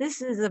because what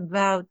this is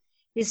about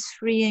is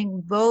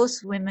freeing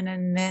both women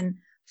and men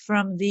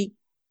from the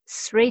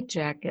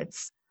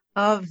straitjackets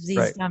of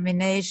these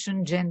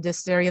domination gender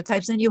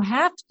stereotypes. And you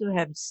have to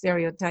have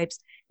stereotypes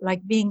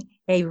like being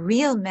a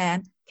real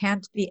man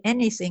can't be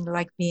anything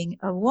like being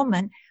a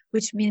woman,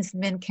 which means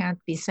men can't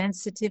be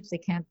sensitive, they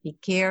can't be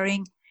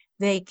caring,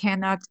 they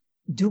cannot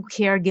do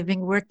caregiving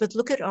work. But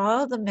look at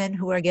all the men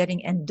who are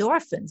getting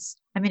endorphins.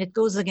 I mean, it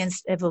goes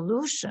against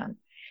evolution.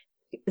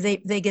 They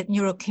get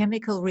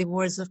neurochemical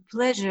rewards of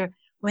pleasure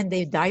when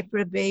they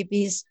diaper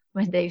babies,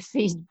 when they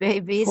feed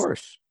babies. Of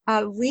course.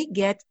 We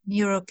get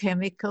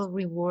neurochemical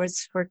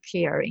rewards for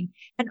caring.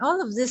 And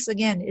all of this,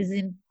 again, is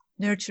in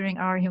nurturing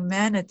our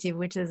humanity,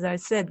 which, as I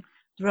said,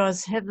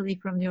 draws heavily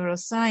from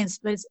neuroscience.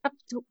 But it's up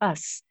to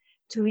us,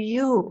 to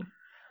you,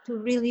 to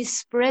really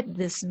spread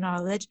this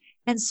knowledge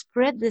and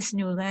spread this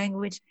new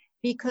language,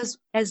 because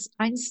as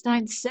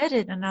Einstein said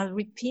it, and I'll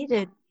repeat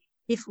it,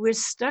 if we're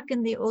stuck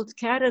in the old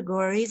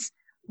categories,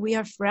 we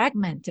are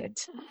fragmented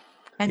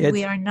and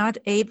we are not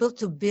able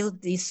to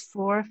build these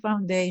four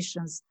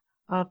foundations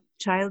of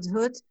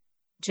childhood,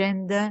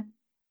 gender,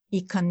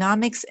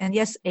 economics, and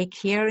yes, a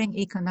caring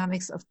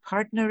economics of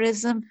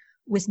partnerism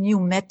with new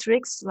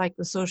metrics like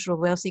the social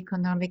wealth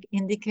economic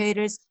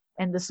indicators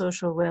and the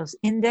social wealth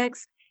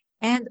index,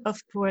 and of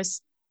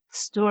course,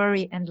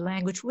 story and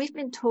language. We've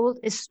been told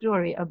a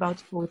story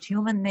about, quote,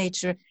 human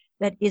nature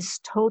that is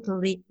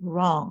totally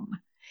wrong,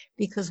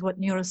 because what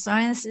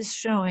neuroscience is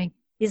showing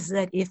is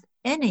that if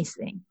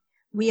anything,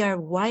 we are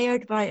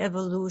wired by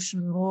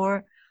evolution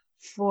more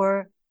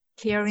for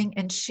caring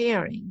and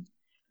sharing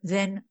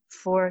than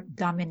for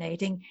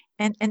dominating.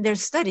 And there are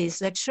studies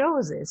that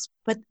show this.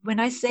 But when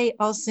I say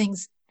all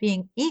things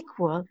being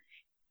equal,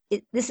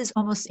 this is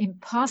almost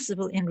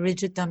impossible in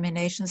rigid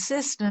domination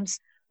systems,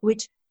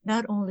 which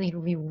not only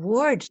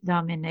reward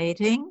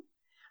dominating,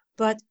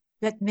 but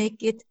that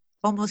make it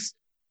almost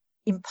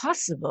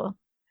impossible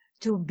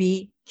to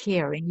be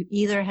caring. You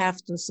either have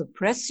to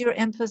suppress your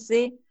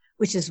empathy,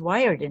 which is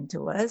wired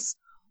into us,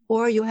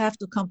 or you have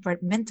to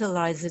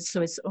compartmentalize it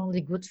so it's only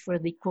good for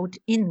the, quote,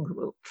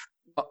 in-group.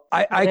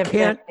 I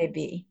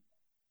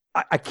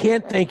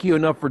can't thank you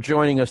enough for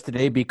joining us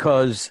today,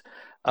 because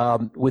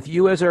with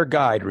you as our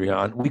guide,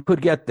 Riane, we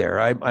could get there.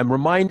 I'm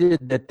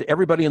reminded that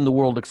everybody in the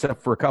world,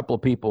 except for a couple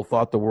of people,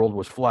 thought the world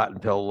was flat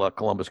until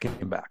Columbus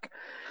came back.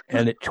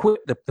 And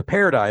the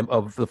paradigm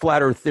of the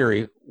flat earth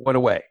theory went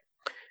away.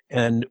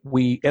 And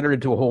we entered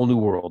into a whole new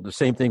world. The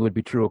same thing would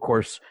be true, of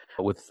course,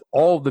 with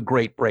all the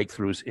great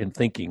breakthroughs in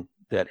thinking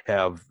that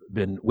have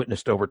been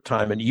witnessed over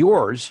time. And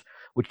yours,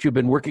 which you've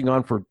been working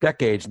on for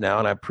decades now,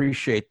 and I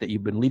appreciate that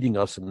you've been leading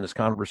us in this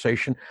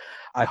conversation.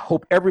 I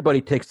hope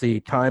everybody takes the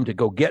time to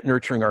go get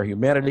Nurturing Our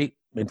Humanity.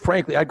 And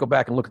frankly, I'd go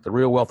back and look at The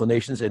Real Wealth of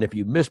Nations, and if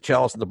you missed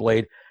Chalice and the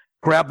Blade,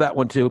 grab that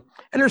one too.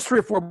 And there's 3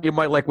 or 4 you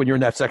might like when you're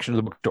in that section of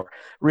the bookstore.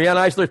 Raine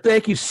Eisler,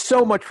 thank you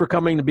so much for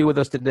coming to be with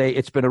us today.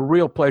 It's been a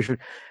real pleasure.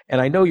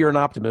 And I know you're an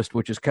optimist,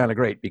 which is kind of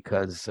great,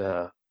 because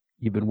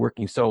you've been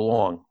working so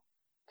long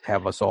to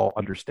have us all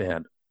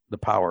understand the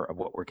power of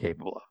what we're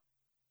capable of.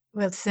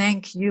 Well,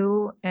 thank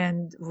you.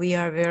 And we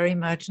are very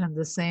much on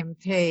the same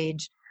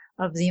page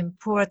of the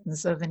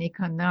importance of an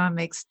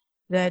economics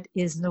that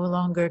is no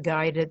longer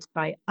guided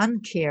by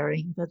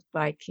uncaring, but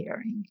by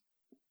caring.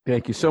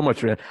 Thank you so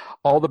much, Riane.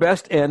 All the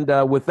best. And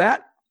with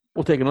that,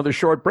 we'll take another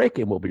short break,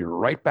 and we'll be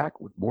right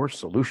back with more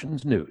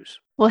Solutions News.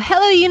 Well,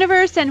 hello,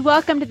 universe, and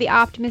welcome to the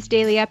Optimist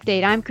Daily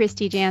Update. I'm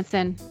Kristy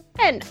Jansen.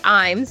 And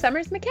I'm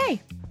Summers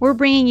McKay. We're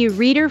bringing you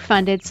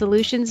reader-funded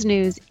Solutions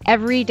News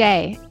every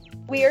day.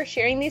 We are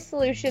sharing these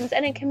solutions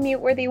in a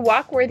commute-worthy,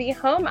 walk-worthy,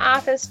 home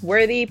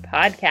office-worthy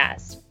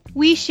podcast.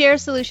 We share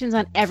solutions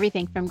on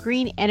everything from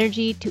green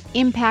energy to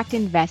impact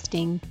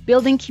investing,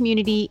 building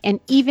community, and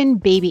even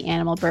baby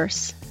animal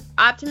births.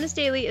 Optimist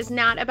Daily is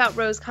not about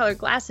rose-colored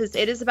glasses.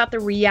 It is about the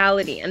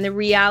reality. And the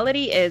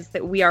reality is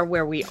that we are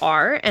where we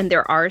are, and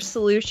there are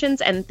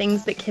solutions and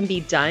things that can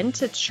be done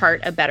to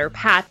chart a better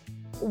path.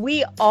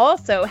 We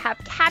also have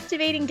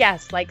captivating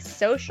guests like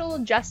social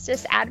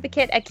justice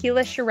advocate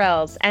Akila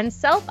Shirelles and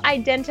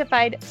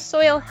self-identified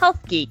soil health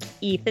geek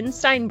Ethan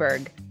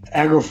Steinberg.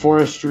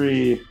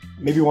 Agroforestry,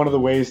 maybe one of the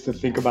ways to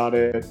think about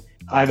it,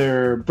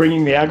 either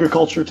bringing the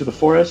agriculture to the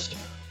forest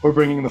or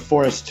bringing the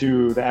forest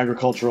to the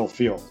agricultural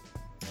field.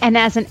 And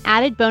as an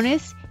added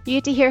bonus, you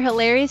get to hear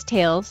hilarious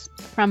tales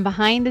from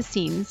behind the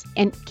scenes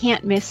and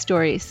can't miss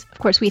stories. Of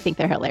course, we think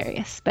they're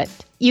hilarious, but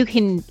you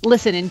can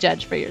listen and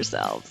judge for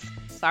yourselves.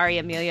 Sorry,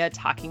 Amelia,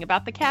 talking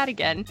about the cat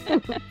again.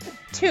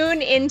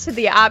 Tune into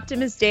the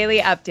Optimist Daily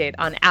Update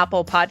on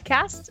Apple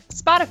Podcasts,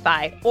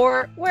 Spotify,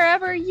 or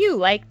wherever you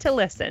like to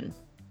listen.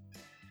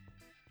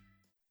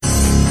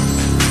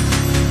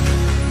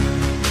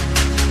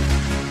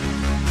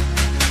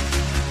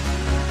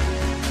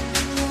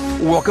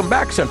 Welcome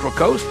back, Central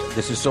Coast.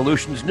 This is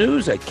Solutions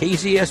News at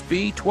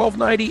KZSB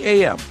 1290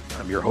 AM.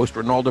 I'm your host,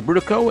 Ronaldo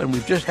Brutico, and we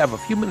just have a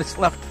few minutes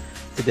left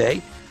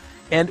today.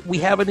 And we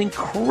have an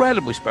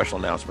incredibly special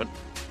announcement.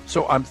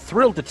 So I'm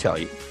thrilled to tell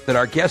you that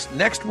our guest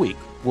next week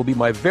will be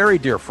my very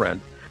dear friend,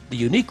 the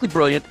uniquely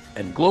brilliant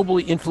and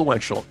globally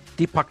influential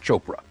Deepak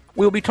Chopra.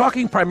 We'll be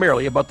talking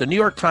primarily about the New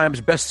York Times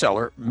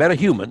bestseller,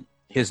 MetaHuman,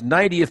 his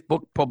 90th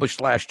book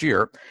published last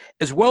year,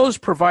 as well as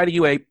providing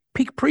you a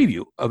peek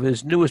preview of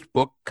his newest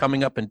book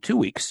coming up in 2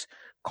 weeks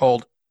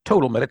called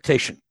Total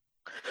Meditation.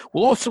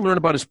 We'll also learn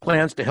about his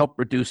plans to help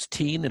reduce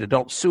teen and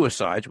adult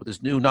suicides with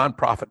his new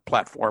nonprofit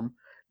platform,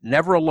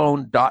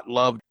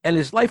 neveralone.love, and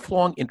his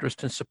lifelong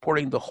interest in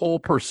supporting the whole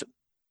person,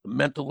 the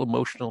mental,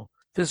 emotional,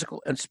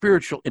 physical, and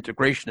spiritual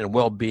integration and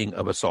well-being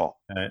of us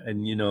all.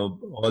 And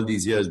all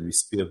these years we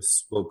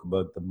spoke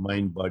about the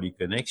mind-body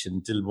connection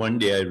until one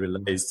day I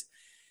realized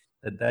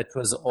that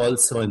was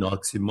also an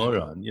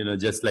oxymoron.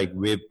 Just like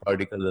wave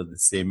particles are the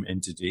same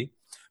entity,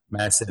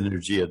 mass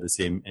energy are the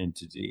same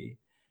entity,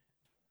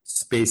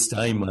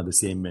 space-time are the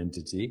same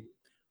entity,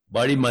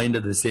 body-mind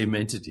are the same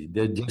entity.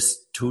 They're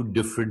just two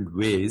different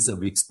ways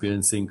of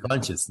experiencing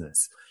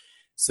consciousness.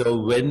 So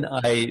when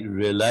I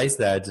realized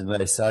that and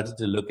I started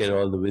to look at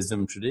all the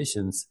wisdom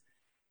traditions,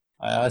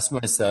 I asked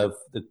myself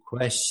the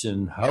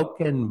question, how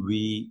can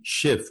we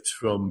shift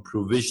from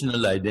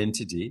provisional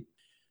identity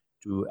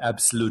to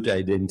absolute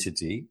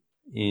identity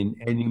in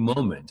any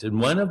moment?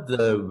 And one of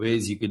the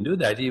ways you can do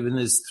that even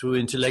is through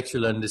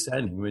intellectual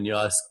understanding. When you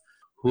ask,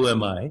 who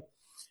am I?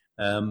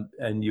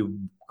 And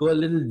you go a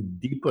little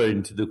deeper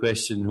into the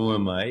question, who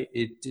am I?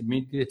 It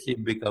immediately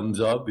becomes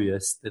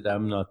obvious that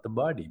I'm not the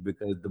body,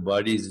 because the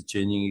body is a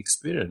changing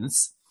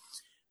experience.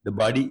 The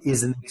body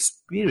is an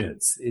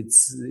experience.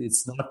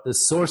 It's not the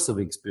source of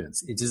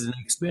experience. It is an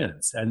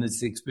experience. And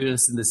it's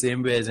experienced in the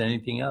same way as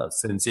anything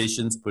else.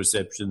 Sensations,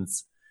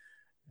 perceptions,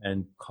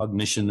 and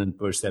cognition and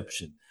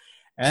perception.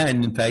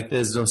 And in fact,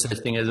 there's no such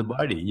thing as a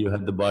body. You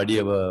have the body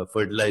of a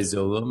fertilized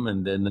ovum,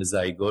 and then a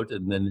zygote,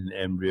 and then an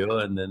embryo,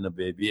 and then a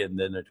baby, and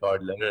then a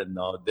toddler, and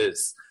now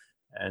this.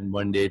 And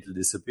one day it will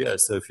disappear.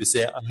 So if you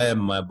say, I am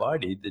my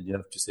body, then you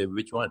have to say,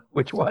 which one?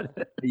 Which one?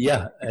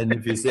 Yeah. And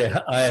if you say,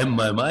 I am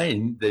my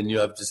mind, then you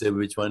have to say,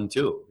 which one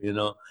too?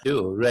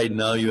 Right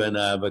now, you and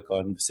I have a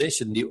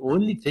conversation. The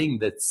only thing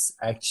that's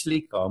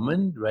actually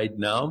common right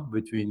now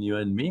between you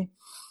and me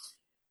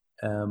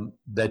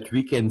that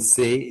we can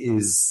say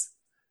is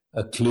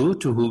a clue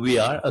to who we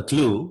are, a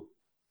clue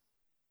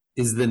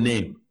is the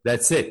name.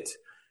 That's it.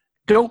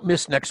 Don't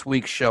miss next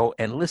week's show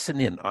and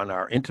listen in on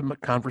our intimate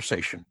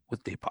conversation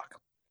with Deepak.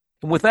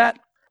 And with that,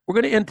 we're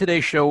going to end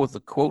today's show with a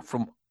quote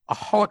from a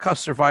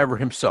Holocaust survivor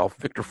himself,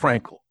 Viktor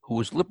Frankl, who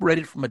was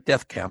liberated from a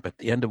death camp at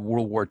the end of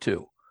World War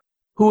II,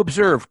 who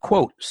observed,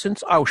 quote,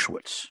 since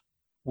Auschwitz,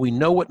 we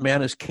know what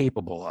man is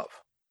capable of.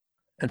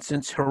 And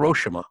since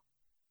Hiroshima,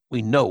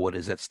 we know what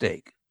is at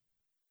stake.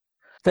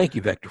 Thank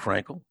you, Viktor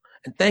Frankl.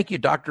 And thank you,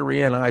 Dr.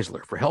 Raine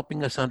Eisler, for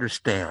helping us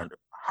understand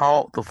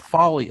how the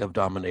folly of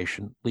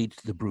domination leads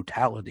to the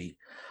brutality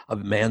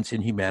of man's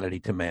inhumanity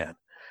to man.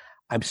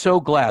 I'm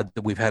so glad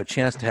that we've had a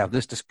chance to have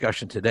this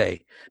discussion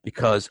today,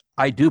 because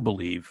I do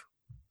believe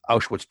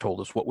Auschwitz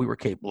told us what we were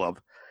capable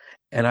of,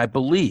 and I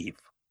believe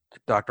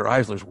that Dr.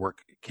 Eisler's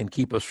work can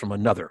keep us from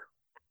another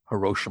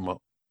Hiroshima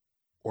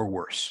or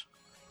worse.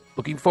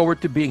 Looking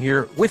forward to being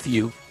here with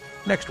you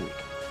next week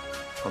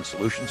on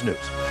Solutions News.